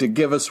thing to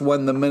give us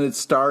when the minute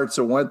starts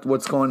or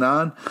what's going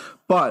on.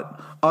 But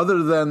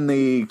other than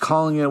the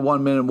calling it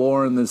 1-minute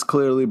war and this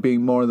clearly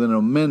being more than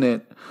a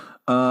minute,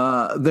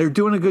 they're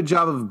doing a good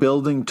job of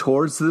building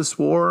towards this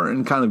war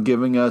and kind of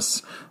giving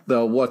us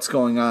the what's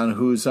going on,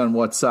 who's on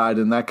what side,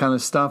 and that kind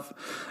of stuff.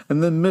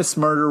 And then Miss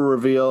Murder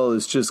reveal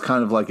is just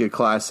kind of like a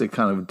classic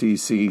kind of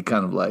DC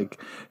kind of like,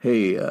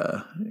 hey,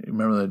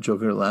 remember that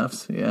Joker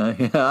laughs? Yeah,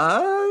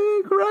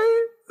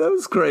 right? That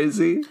was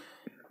crazy.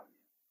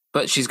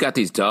 But she's got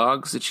these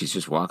dogs that she's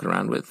just walking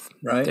around with.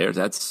 Right. There,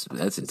 that's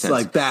intense. It's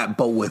like that,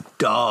 but with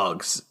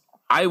dogs.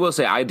 I will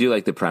say I do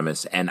like the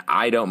premise, and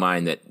I don't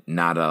mind that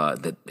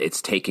that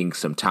it's taking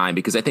some time,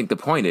 because I think the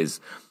point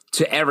is,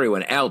 to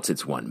everyone else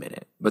it's 1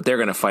 minute, but they're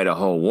going to fight a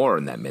whole war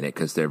in that minute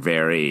because they're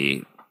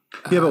very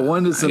but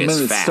when does the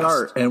minute fast.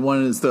 start, and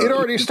when is the? It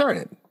already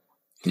started.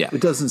 Yeah,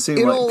 it doesn't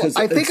seem like.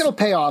 I think it'll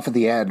pay off at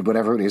the end when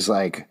everybody's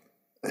like,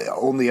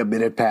 only a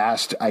minute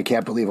passed. I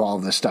can't believe all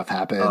of this stuff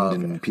happened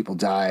and people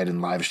died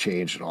and lives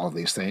changed and all of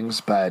these things.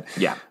 But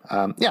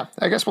I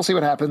guess we'll see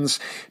what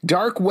happens.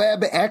 Dark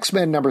Web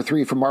X-Men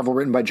 #3 from Marvel,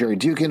 written by Jerry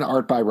Dugan,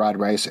 art by Rod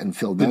Rice and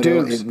Phil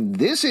Noto. In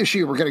this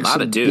issue, we're getting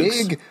some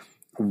big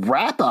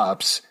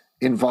wrap-ups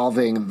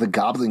involving the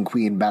Goblin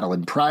Queen,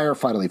 Madeline Pryor,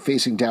 finally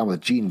facing down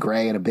with Jean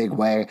Grey in a big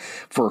way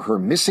for her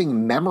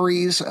missing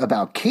memories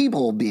about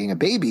Cable being a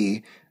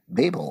baby,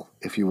 Babel,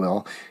 if you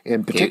will,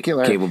 in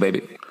particular. Cable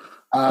baby.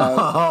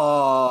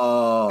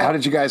 How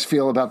did you guys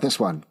feel about this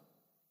one?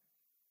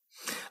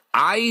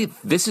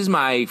 This is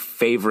my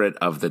favorite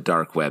of the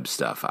Dark Web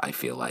stuff, I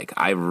feel like.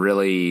 I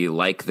really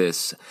like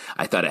this.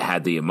 I thought it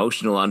had the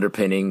emotional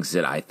underpinnings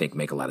that I think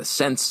make a lot of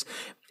sense.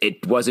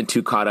 It wasn't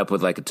too caught up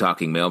with like a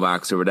talking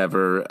mailbox or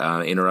whatever,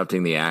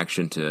 interrupting the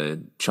action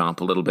to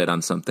chomp a little bit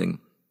on something.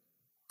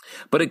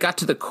 But it got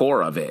to the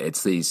core of it.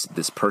 It's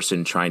this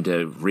person trying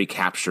to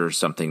recapture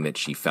something that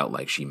she felt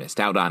like she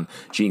missed out on.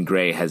 Jean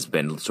Grey has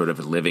been sort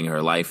of living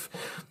her life,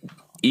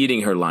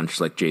 eating her lunch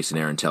like Jason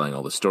Aaron, telling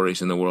all the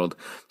stories in the world.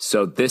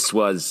 So this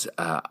was,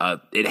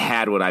 it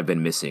had what I've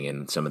been missing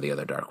in some of the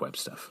other Dark Web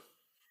stuff.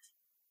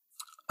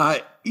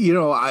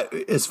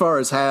 As far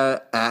as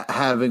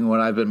having what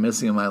I've been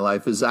missing in my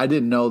life is I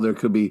didn't know there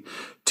could be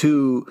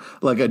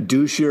like a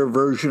douchier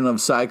version of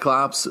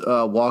Cyclops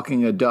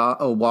walking a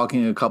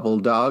couple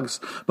of dogs,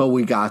 but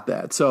we got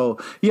that. So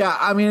yeah,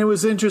 I mean, it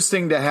was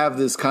interesting to have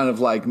this kind of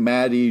like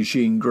Maddie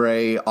Jean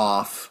Grey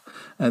off,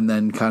 and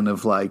then kind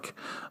of like,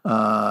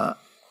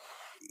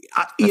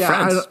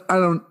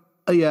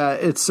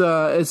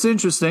 it's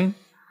interesting,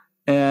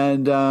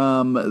 and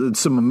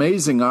some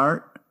amazing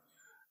art.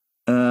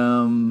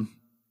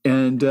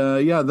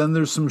 Then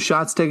there's some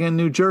shots taken in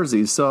New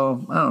Jersey.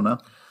 So I don't know.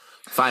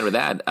 Fine with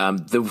that.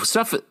 The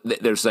stuff,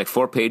 there's like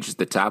 4 pages at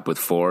the top with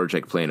Forge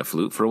like playing a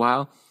flute for a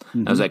while.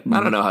 I was like, I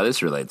don't know how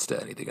this relates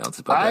to anything else.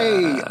 But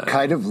I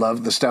kind of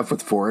love the stuff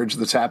with Forge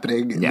that's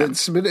happening. Yeah.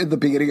 It's been in the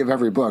beginning of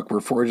every book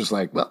where Forge is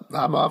like, well,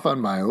 I'm off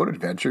on my own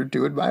adventure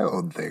doing my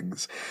own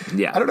things.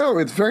 Yeah. I don't know.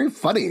 It's very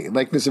funny.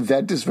 Like, this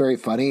event is very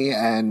funny.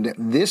 And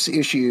this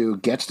issue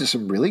gets to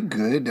some really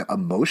good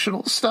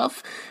emotional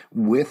stuff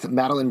with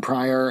Madeline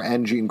Pryor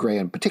and Jean Grey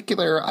in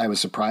particular. I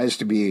was surprised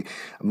to be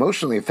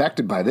emotionally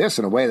affected by this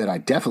in a way that I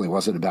definitely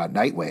wasn't about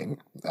Nightwing.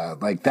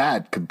 Like,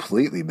 that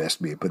completely missed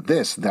me. But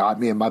this got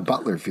me in my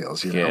Butler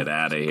feels, you know? Get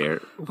out of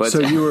here. So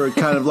you were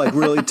kind of like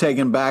really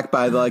taken back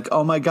by like,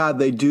 oh my God,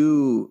 they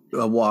do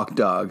walk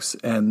dogs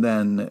and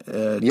then take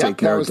care of dogs.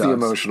 That was the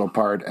emotional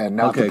part, and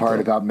not the part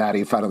about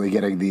Maddie finally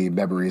getting the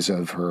memories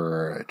of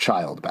her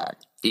child back.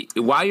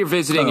 While you're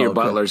visiting your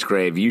butler's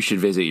grave, you should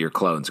visit your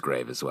clone's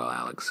grave as well,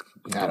 Alex.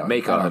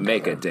 Make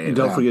a day. And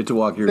don't forget to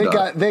walk your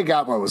dog. They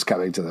got what was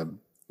coming to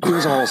them. It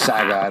was a whole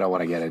saga. I don't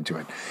want to get into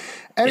it.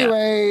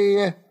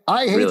 Anyway,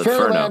 I Hate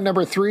Fairyland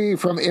 #3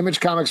 from Image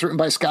Comics, written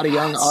by Scotty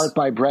Young, art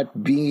by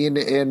Brett Bean.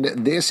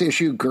 In this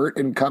issue, Gert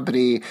and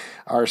company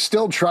are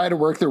still trying to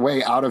work their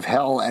way out of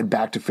hell and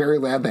back to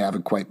Fairyland. They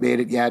haven't quite made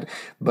it yet,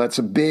 but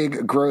some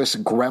big, gross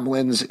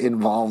gremlins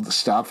involved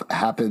stuff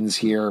happens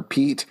here.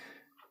 Pete?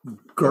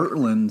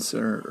 Gertlins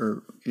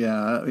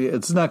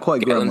it's not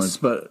quite gremlins,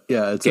 but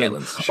yeah, it's an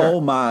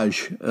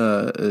homage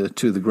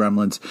to the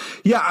gremlins.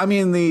 Yeah, I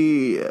mean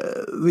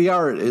the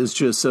art is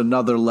just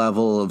another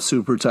level of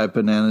super type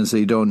bananas that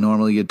you don't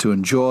normally get to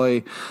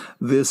enjoy.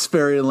 This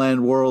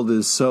Fairyland world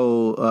is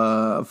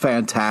so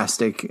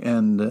fantastic,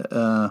 and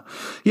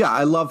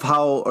I love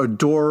how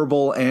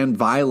adorable and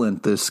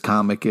violent this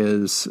comic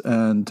is,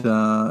 and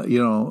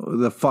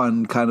the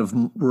fun kind of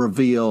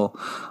reveal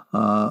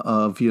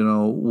of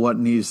what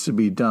needs to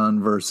be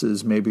done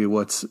versus maybe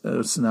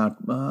it's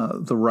not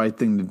the right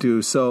thing to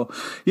do. So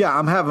yeah,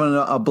 I'm having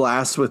a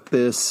blast with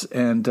this,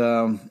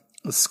 and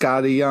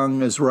Scotty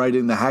Young is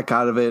writing the heck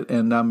out of it,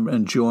 and I'm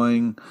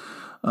enjoying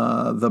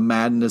the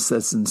madness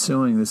that's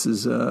ensuing. This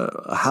is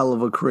a hell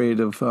of a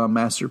creative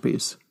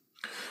masterpiece.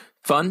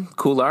 Fun,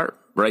 cool art,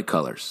 bright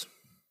colors.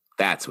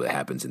 That's what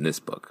happens in this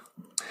book.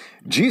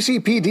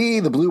 GCPD,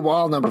 The Blue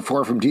Wall,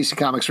 #4 from DC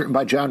Comics, written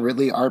by John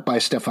Ridley, art by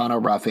Stefano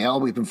Raphael.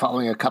 We've been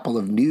following a couple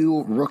of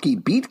new rookie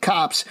beat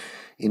cops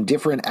in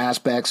different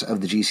aspects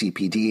of the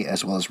GCPD,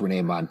 as well as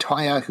Renee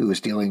Montoya, who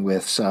is dealing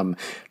with some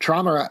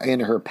trauma in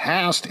her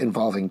past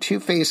involving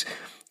Two-Face.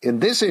 In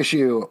this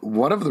issue,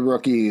 one of the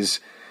rookies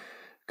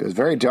goes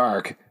very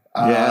dark.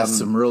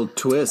 Some real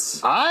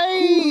twists.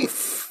 I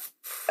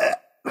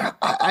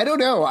don't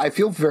know. I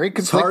feel very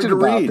conflicted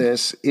about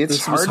this.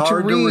 It's hard to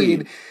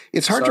read.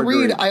 It's hard to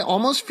read. I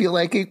almost feel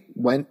like it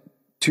went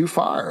too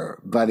far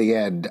by the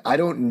end. I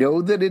don't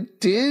know that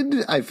it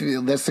did. I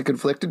feel that's the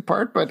conflicted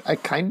part, but I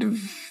kind of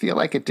feel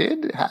like it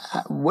did.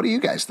 What do you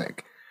guys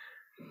think?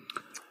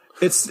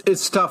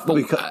 It's tough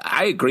because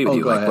I agree with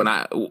you.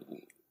 Like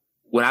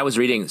when I was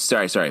reading,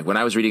 when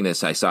I was reading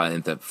this, I saw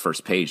in the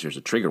first page there's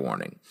a trigger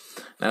warning,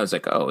 and I was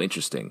like, "Oh,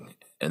 interesting."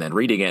 And then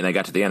reading it, and I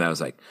got to the end, I was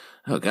like,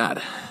 "Oh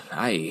God,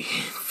 I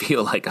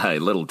feel like a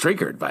little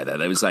triggered by that."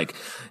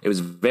 It was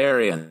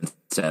very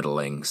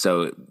unsettling.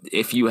 So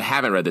if you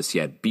haven't read this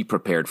yet, be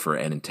prepared for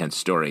an intense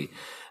story.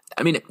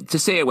 I mean, to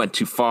say it went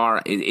too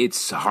far,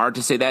 it's hard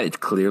to say that. It's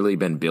clearly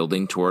been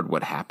building toward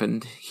what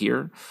happened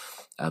here,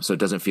 so it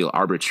doesn't feel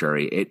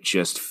arbitrary. It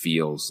just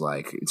feels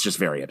like it's just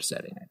very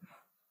upsetting.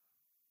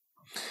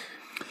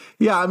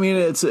 Yeah, I mean,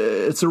 it's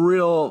a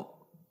real.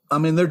 I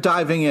mean, they're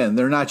diving in.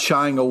 They're not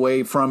shying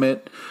away from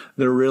it.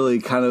 They're really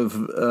kind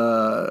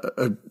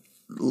of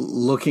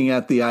looking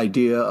at the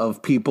idea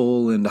of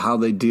people and how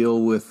they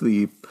deal with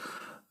the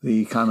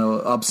kind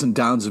of ups and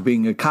downs of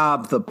being a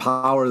cop, the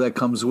power that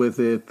comes with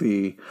it,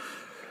 the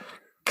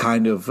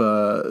kind of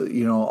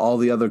all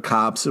the other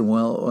cops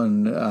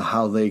and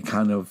how they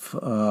kind of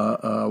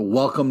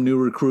welcome new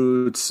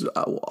recruits,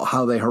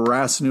 how they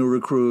harass new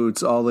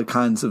recruits, all the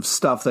kinds of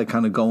stuff that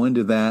kind of go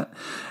into that.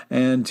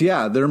 And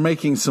yeah, they're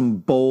making some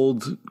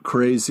bold,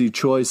 crazy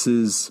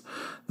choices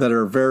that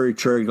are very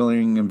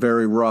triggering and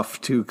very rough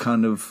to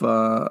kind of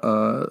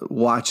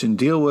watch and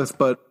deal with.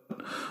 But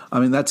I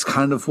mean, that's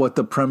kind of what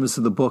the premise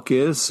of the book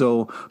is.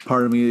 So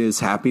part of me is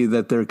happy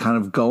that they're kind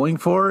of going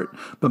for it.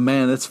 But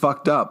man, it's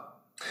fucked up.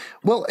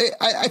 Well,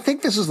 I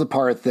think this is the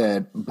part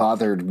that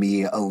bothered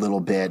me a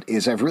little bit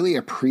is I've really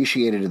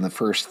appreciated in the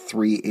first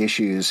 3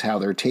 issues how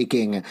they're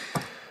taking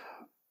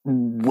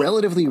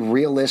relatively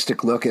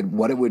realistic look at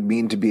what it would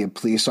mean to be a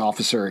police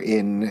officer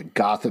in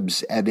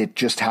Gotham's, and it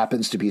just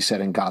happens to be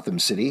set in Gotham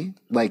City.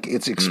 Like,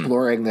 it's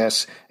exploring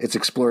this, it's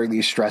exploring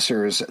these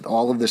stressors,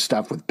 all of this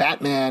stuff with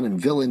Batman and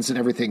villains and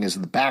everything is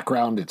in the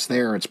background. It's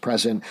there, it's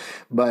present,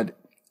 but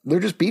they're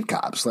just beat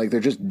cops. Like, they're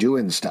just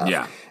doing stuff.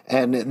 Yeah.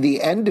 And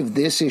the end of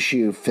this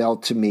issue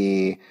felt to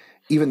me,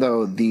 even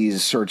though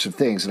these sorts of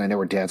things, and I know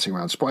we're dancing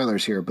around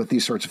spoilers here, but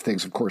these sorts of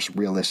things, of course,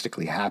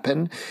 realistically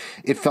happen.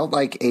 It felt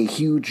like a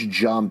huge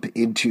jump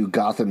into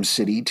Gotham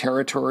City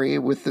territory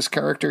with this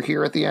character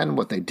here at the end,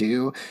 what they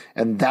do.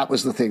 And that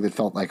was the thing that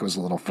felt like it was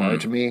a little far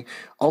to me.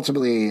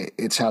 Ultimately,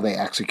 it's how they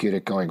execute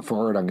it going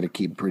forward. I'm going to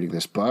keep reading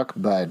this book,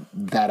 but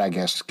that, I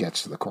guess,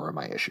 gets to the core of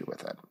my issue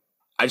with it.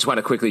 I just want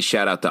to quickly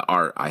shout out the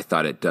art. I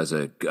thought it does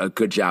a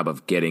good job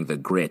of getting the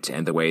grit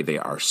and the way they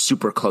are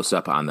super close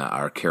up on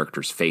our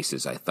characters'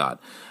 faces. I thought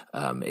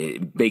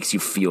it makes you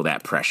feel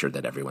that pressure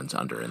that everyone's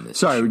under in this.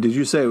 Sorry, issue. did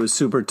you say it was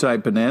super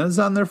tight bananas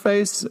on their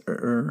face?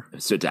 Or?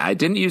 So I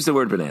didn't use the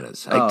word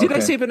bananas. Did okay. I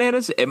say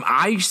bananas? Am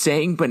I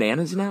saying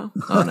bananas now?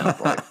 Oh, no,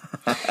 boy.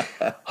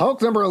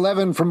 Hulk number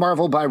 11 from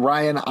Marvel by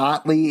Ryan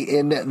Ottley.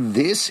 In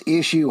this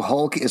issue,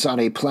 Hulk is on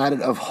a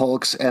planet of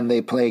Hulks, and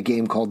they play a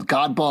game called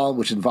Godball,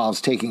 which involves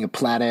taking a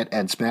planet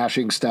and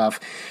smashing stuff.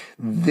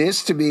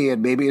 This, to me,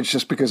 and maybe it's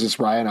just because it's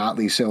Ryan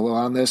Ottley solo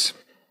on this,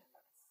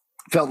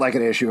 felt like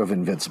an issue of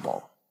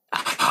Invincible.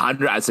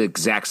 That's the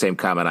exact same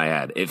comment I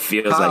had. It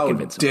feels like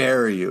Invincible. How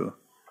dare you?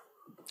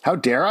 How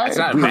dare I? It's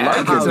not We bad.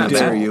 like How Invincible.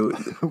 dare you?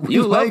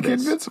 You love like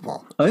this.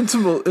 Invincible.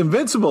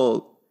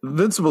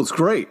 Invincible's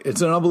great.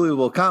 It's an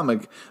unbelievable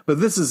comic,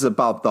 but this is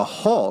about the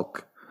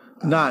Hulk,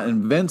 not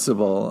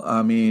Invincible.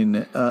 I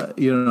mean,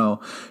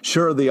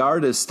 sure, the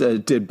artist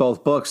did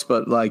both books,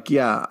 but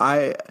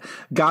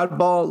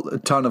Godball, a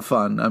ton of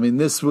fun. I mean,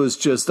 this was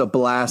just a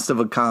blast of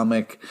a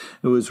comic.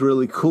 It was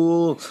really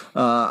cool.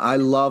 I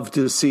love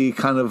to see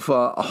kind of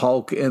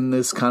Hulk in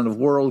this kind of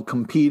world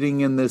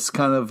competing in this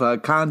kind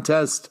of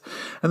contest.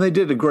 And they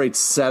did a great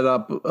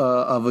setup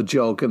of a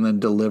joke and then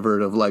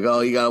delivered of like,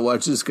 oh, you got to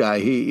watch this guy.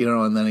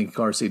 And then of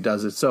course he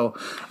does it. So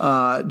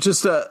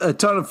just a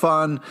ton of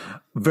fun.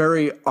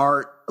 Very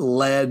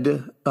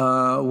art-led,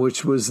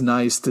 which was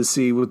nice to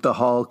see with the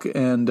Hulk,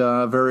 and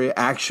very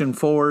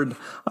action-forward.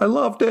 I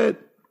loved it.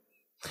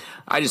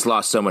 I just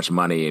lost so much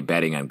money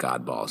betting on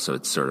Godball, so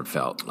it sort of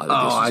felt like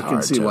I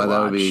can see why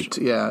that would be. watch.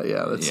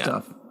 That's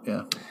tough.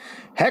 Yeah.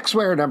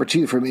 Hexware number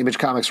 2 from Image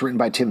Comics, written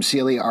by Tim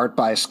Seeley, art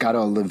by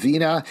Scotto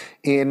Lavina.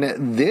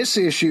 In this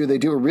issue, they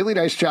do a really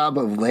nice job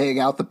of laying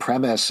out the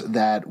premise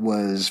that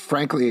was,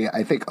 frankly,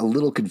 I think a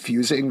little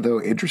confusing, though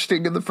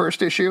interesting in the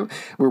first issue,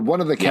 where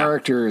one of the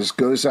characters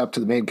goes up to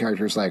the main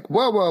character, is like,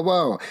 whoa, whoa,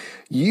 whoa,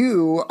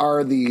 you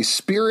are the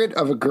spirit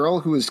of a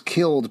girl who was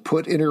killed,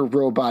 put in her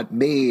robot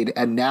maid,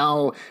 and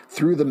now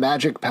through the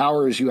magic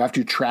powers, you have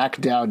to track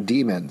down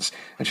demons.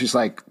 And she's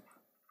like,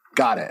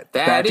 got it.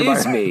 That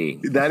is me.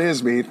 That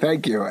is me.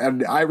 Thank you.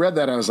 And I read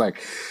that. I was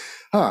like,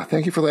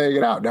 thank you for laying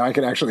it out. Now I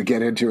can actually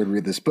get into and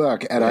read this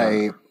book. And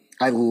I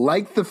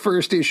liked the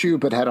first issue,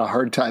 but had a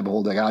hard time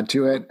holding on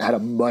to it. Had a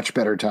much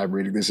better time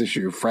reading this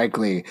issue,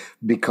 frankly,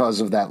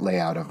 because of that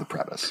layout of the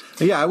premise.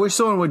 Yeah, I wish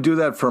someone would do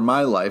that for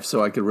my life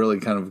so I could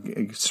really kind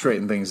of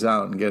straighten things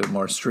out and get it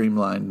more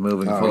streamlined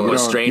moving forward.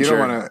 You don't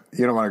want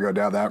to go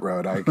down that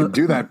road. I can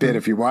do that bit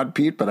if you want,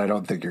 Pete, but I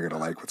don't think you're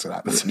going to like what's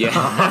happening. Yeah.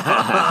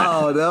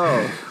 Oh,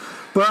 no.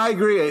 But I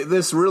agree.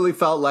 This really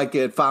felt like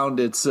it found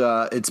its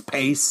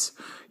pace.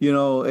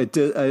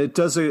 it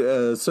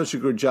does such a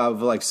good job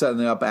of like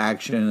setting up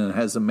action and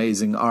has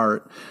amazing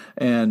art.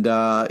 And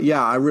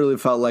I really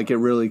felt like it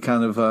really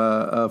kind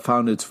of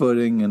found its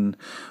footing and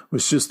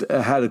was just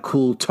had a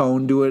cool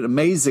tone to it.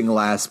 Amazing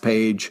last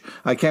page.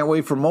 I can't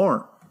wait for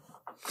more.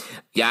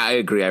 Yeah, I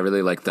agree. I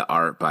really like the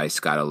art by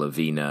Scott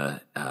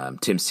Olavina.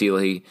 Tim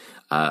Seeley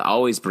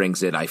always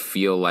brings it. I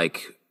feel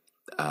like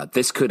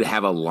this could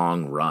have a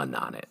long run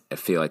on it. I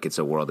feel like it's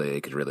a world that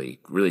they could really,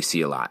 really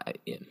see a lot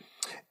in.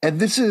 And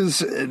this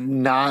is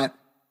not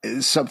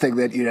something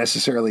that you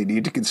necessarily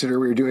need to consider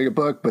when you're doing a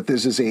book, but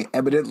this is a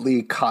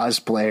eminently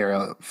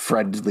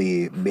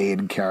cosplayer-friendly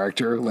main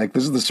character. Like,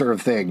 this is the sort of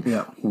thing,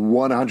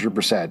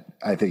 100%,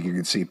 I think you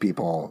could see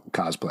people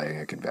cosplaying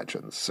at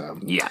conventions. So,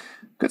 yeah.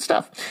 Good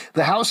stuff.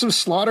 The House of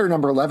Slaughter,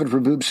 number 11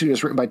 from Boom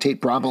Studios, written by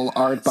Tate Brombal,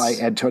 art by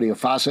Antonio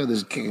Faso. This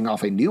is kicking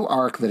off a new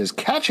arc that is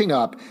catching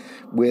up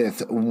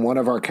with one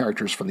of our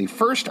characters from the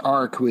first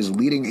arc, who is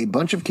leading a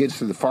bunch of kids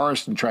through the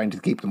forest and trying to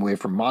keep them away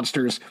from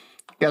monsters.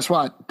 Guess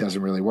what?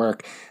 Doesn't really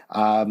work.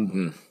 I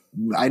know,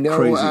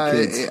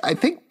 I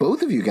think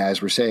both of you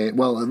guys were saying,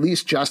 well, at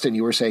least Justin,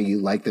 you were saying you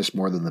like this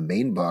more than the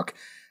main book.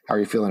 How are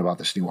you feeling about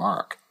this new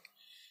arc?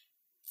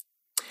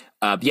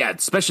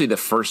 Especially the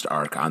first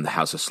arc on the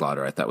House of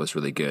Slaughter, I thought was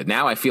really good.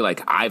 Now I feel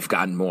like I've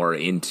gotten more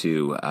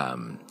into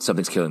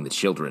Something's Killing the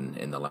Children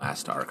in the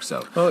last arc.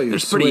 So you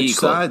switched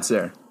sides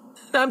there.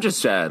 I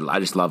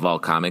just love all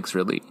comics,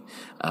 really.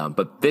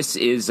 But this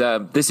is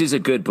a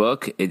good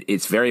book.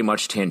 It's very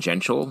much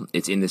tangential.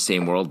 It's in the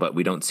same world, but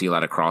we don't see a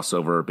lot of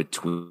crossover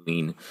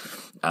between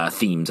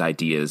themes,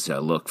 ideas,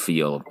 look,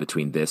 feel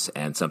between this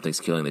and Something's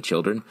Killing the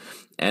Children.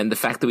 And the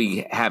fact that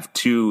we have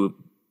two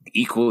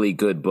equally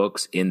good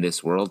books in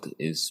this world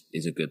is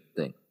a good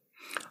thing.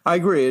 I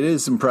agree. It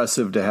is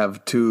impressive to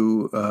have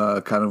two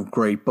kind of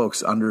great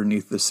books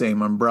underneath the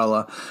same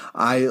umbrella.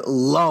 I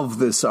love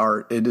this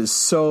art. It is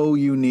so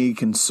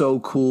unique and so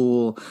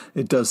cool.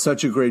 It does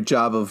such a great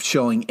job of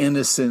showing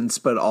innocence,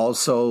 but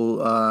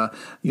also,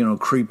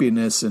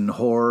 creepiness and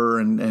horror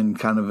and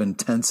kind of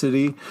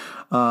intensity.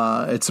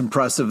 It's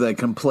impressive that it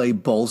can play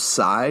both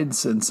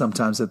sides and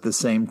sometimes at the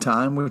same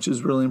time, which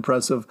is really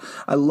impressive.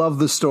 I love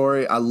the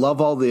story. I love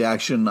all the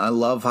action. I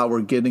love how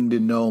we're getting to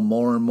know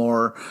more and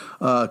more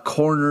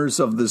corners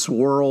of this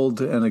world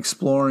and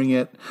exploring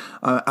it.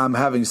 I'm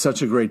having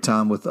such a great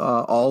time with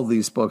all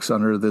these books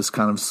under this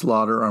kind of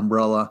Slaughter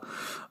umbrella.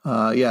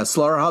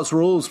 Slaughterhouse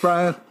rules,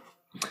 Brian.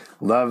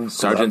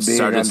 Sergeant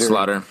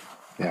Slaughter.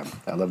 Yeah,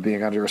 I love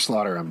being under a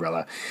Slaughter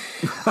umbrella.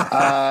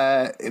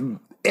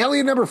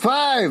 Alien number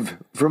 5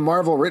 from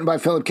Marvel, written by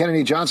Philip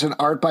Kennedy Johnson,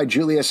 art by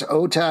Julius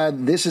Ota.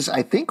 This is,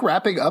 I think,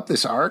 wrapping up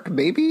this arc,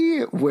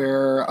 maybe,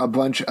 where a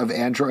bunch of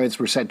androids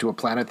were sent to a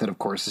planet that, of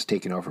course, is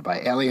taken over by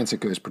aliens.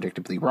 It goes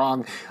predictably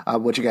wrong.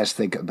 What do you guys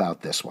think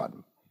about this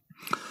one?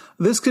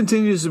 This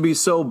continues to be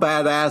so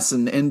badass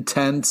and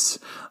intense.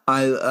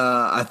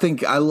 I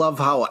think I love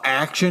how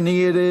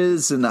actiony it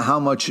is and how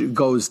much it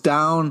goes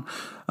down.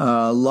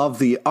 Love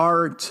the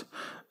art.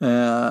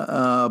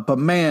 But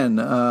man,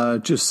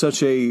 just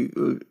such a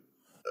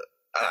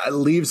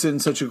leaves in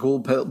such a cool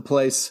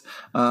place.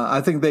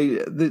 I think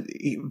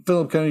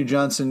Philip Kennedy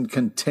Johnson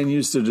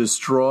continues to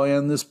destroy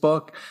on this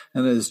book,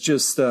 and is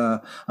just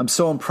I'm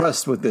so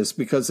impressed with this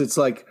because it's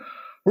like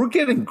we're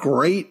getting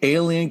great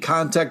alien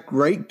content,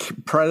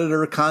 great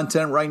Predator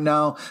content right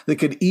now that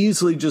could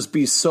easily just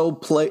be so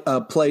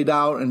played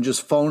out and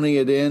just phoning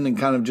it in and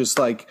kind of just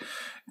like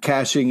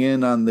cashing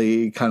in on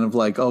the kind of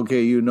like,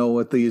 okay, you know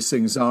what these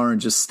things are, and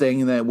just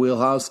staying in that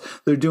wheelhouse.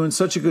 They're doing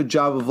such a good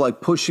job of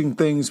like pushing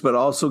things, but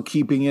also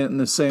keeping it in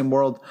the same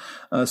world.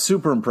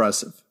 Super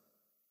impressive.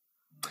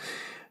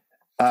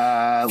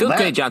 Phil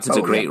Kennedy Johnson's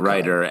a great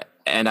writer,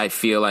 and I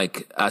feel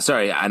like,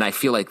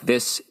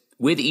 this,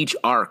 with each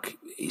arc,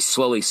 he's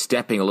slowly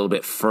stepping a little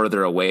bit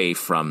further away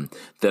from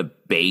the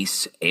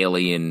base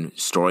alien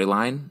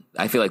storyline.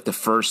 I feel like the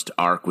first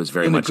arc was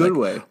very much in a good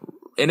way.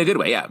 In a good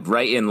way, yeah.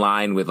 Right in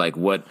line with like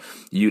what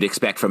you'd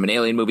expect from an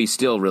alien movie.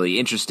 Still really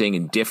interesting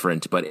and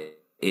different, but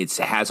it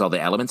has all the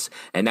elements.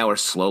 And now we're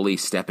slowly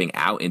stepping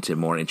out into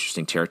more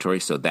interesting territory.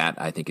 So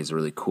that, I think, is a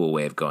really cool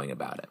way of going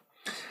about it.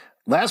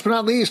 Last but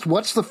not least,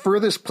 What's the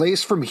Furthest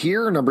Place from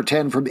Here? Number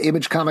 10 from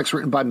Image Comics,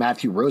 written by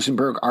Matthew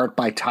Rosenberg, art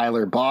by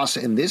Tyler Boss.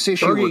 In this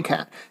issue, we're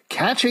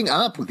catching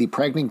up with the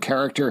pregnant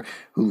character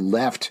who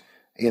left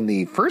in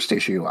the first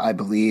issue, I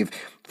believe,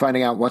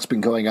 finding out what's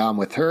been going on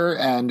with her,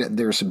 and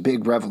there's some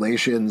big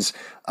revelations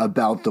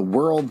about the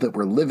world that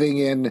we're living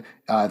in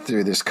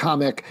through this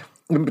comic.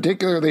 In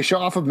particular, they show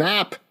off a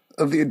map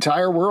of the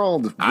entire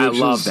world. I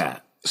love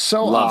that.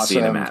 So love awesome.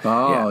 Seeing a map.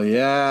 Oh,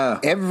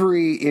 yeah.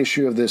 Every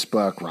issue of this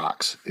book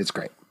rocks. It's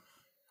great.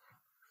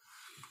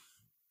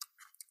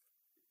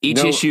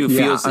 Each issue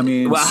feels...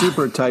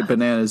 super tight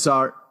bananas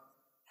art.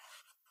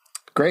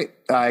 Great.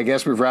 I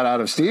guess we've run out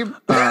of steam.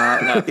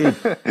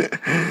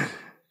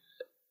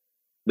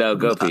 No,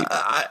 go, Pete.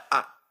 I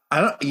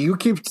don't. You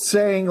keep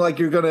saying like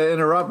you're going to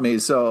interrupt me,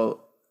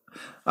 so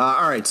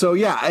All right, so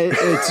yeah,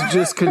 it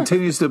just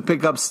continues to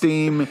pick up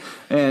steam,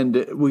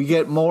 and we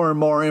get more and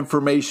more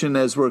information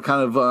as we're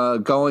kind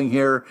of going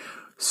here.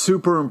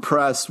 Super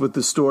impressed with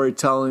the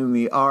storytelling,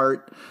 the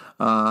art,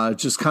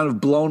 just kind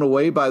of blown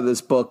away by this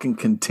book and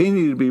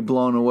continue to be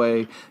blown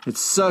away.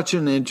 It's such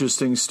an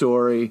interesting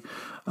story.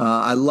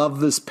 I love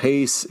this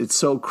pace. It's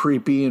so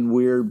creepy and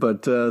weird,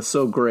 but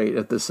so great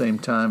at the same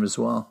time as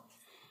well.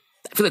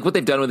 I feel like what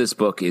they've done with this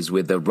book is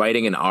with the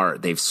writing and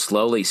art, they've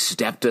slowly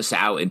stepped us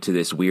out into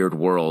this weird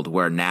world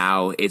where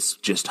now it's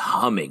just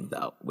humming,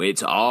 though.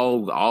 It's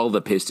all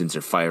the pistons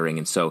are firing.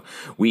 And so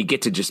we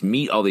get to just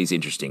meet all these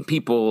interesting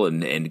people,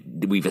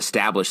 and we've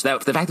established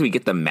that. The fact that we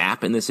get the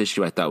map in this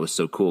issue, I thought was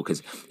so cool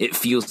because it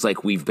feels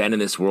like we've been in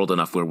this world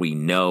enough where we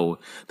know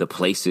the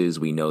places,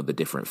 we know the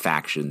different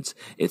factions.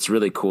 It's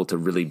really cool to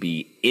really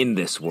be in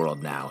this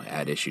world now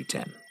at issue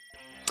 10.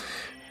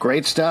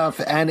 Great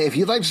stuff. And if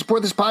you'd like to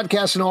support this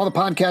podcast and all the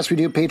podcasts we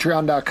do,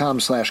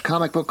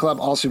 patreon.com/Comic Book Club.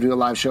 Also do a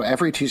live show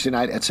every Tuesday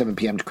night at 7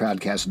 p.m. to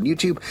Crowdcast on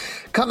YouTube.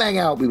 Come hang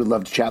out. We would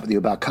love to chat with you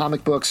about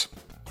comic books.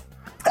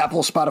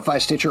 Apple,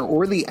 Spotify, Stitcher,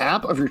 or the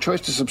app of your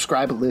choice to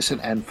subscribe, listen,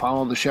 and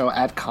follow the show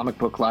at Comic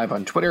Book Live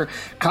on Twitter,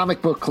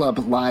 Comic Book Club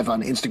Live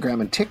on Instagram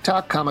and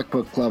TikTok,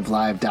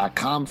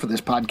 comicbookclublive.com for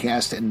this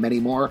podcast and many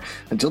more.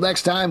 Until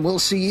next time, we'll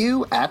see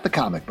you at the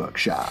comic book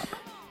shop.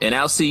 And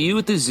I'll see you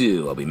at the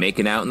zoo. I'll be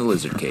making out in the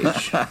lizard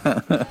cage.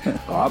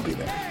 I'll be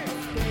there.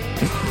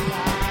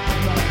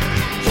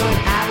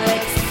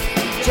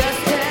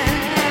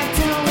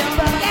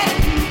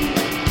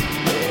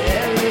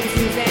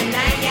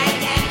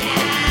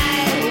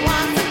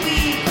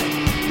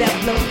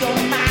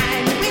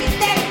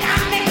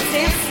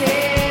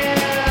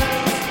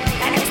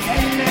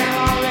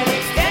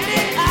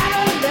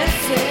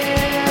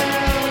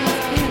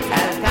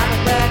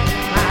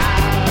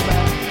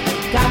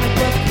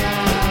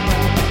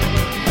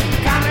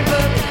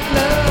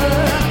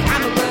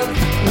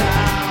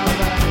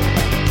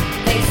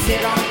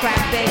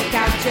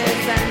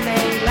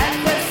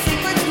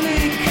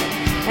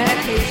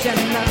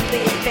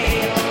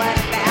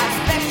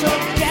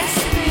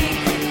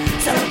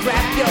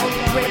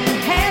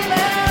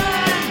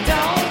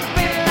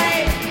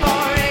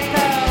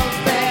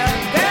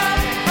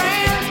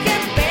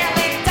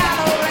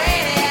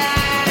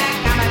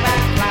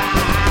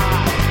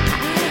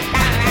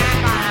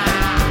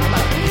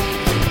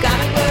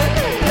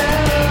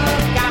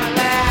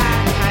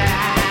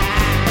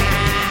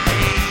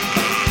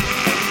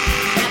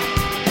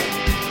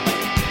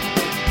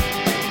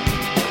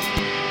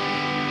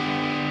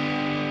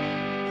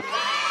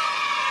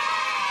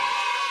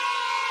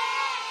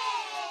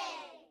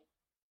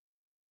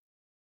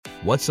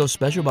 What's so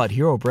special about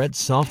Hero Bread's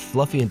soft,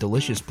 fluffy, and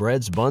delicious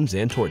breads, buns,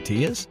 and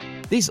tortillas?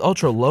 These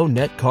ultra-low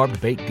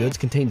net-carb baked goods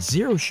contain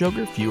zero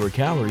sugar, fewer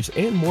calories,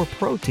 and more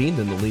protein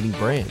than the leading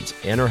brands,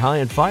 and are high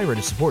in fiber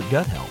to support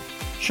gut health.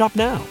 Shop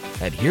now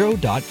at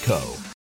Hero.co.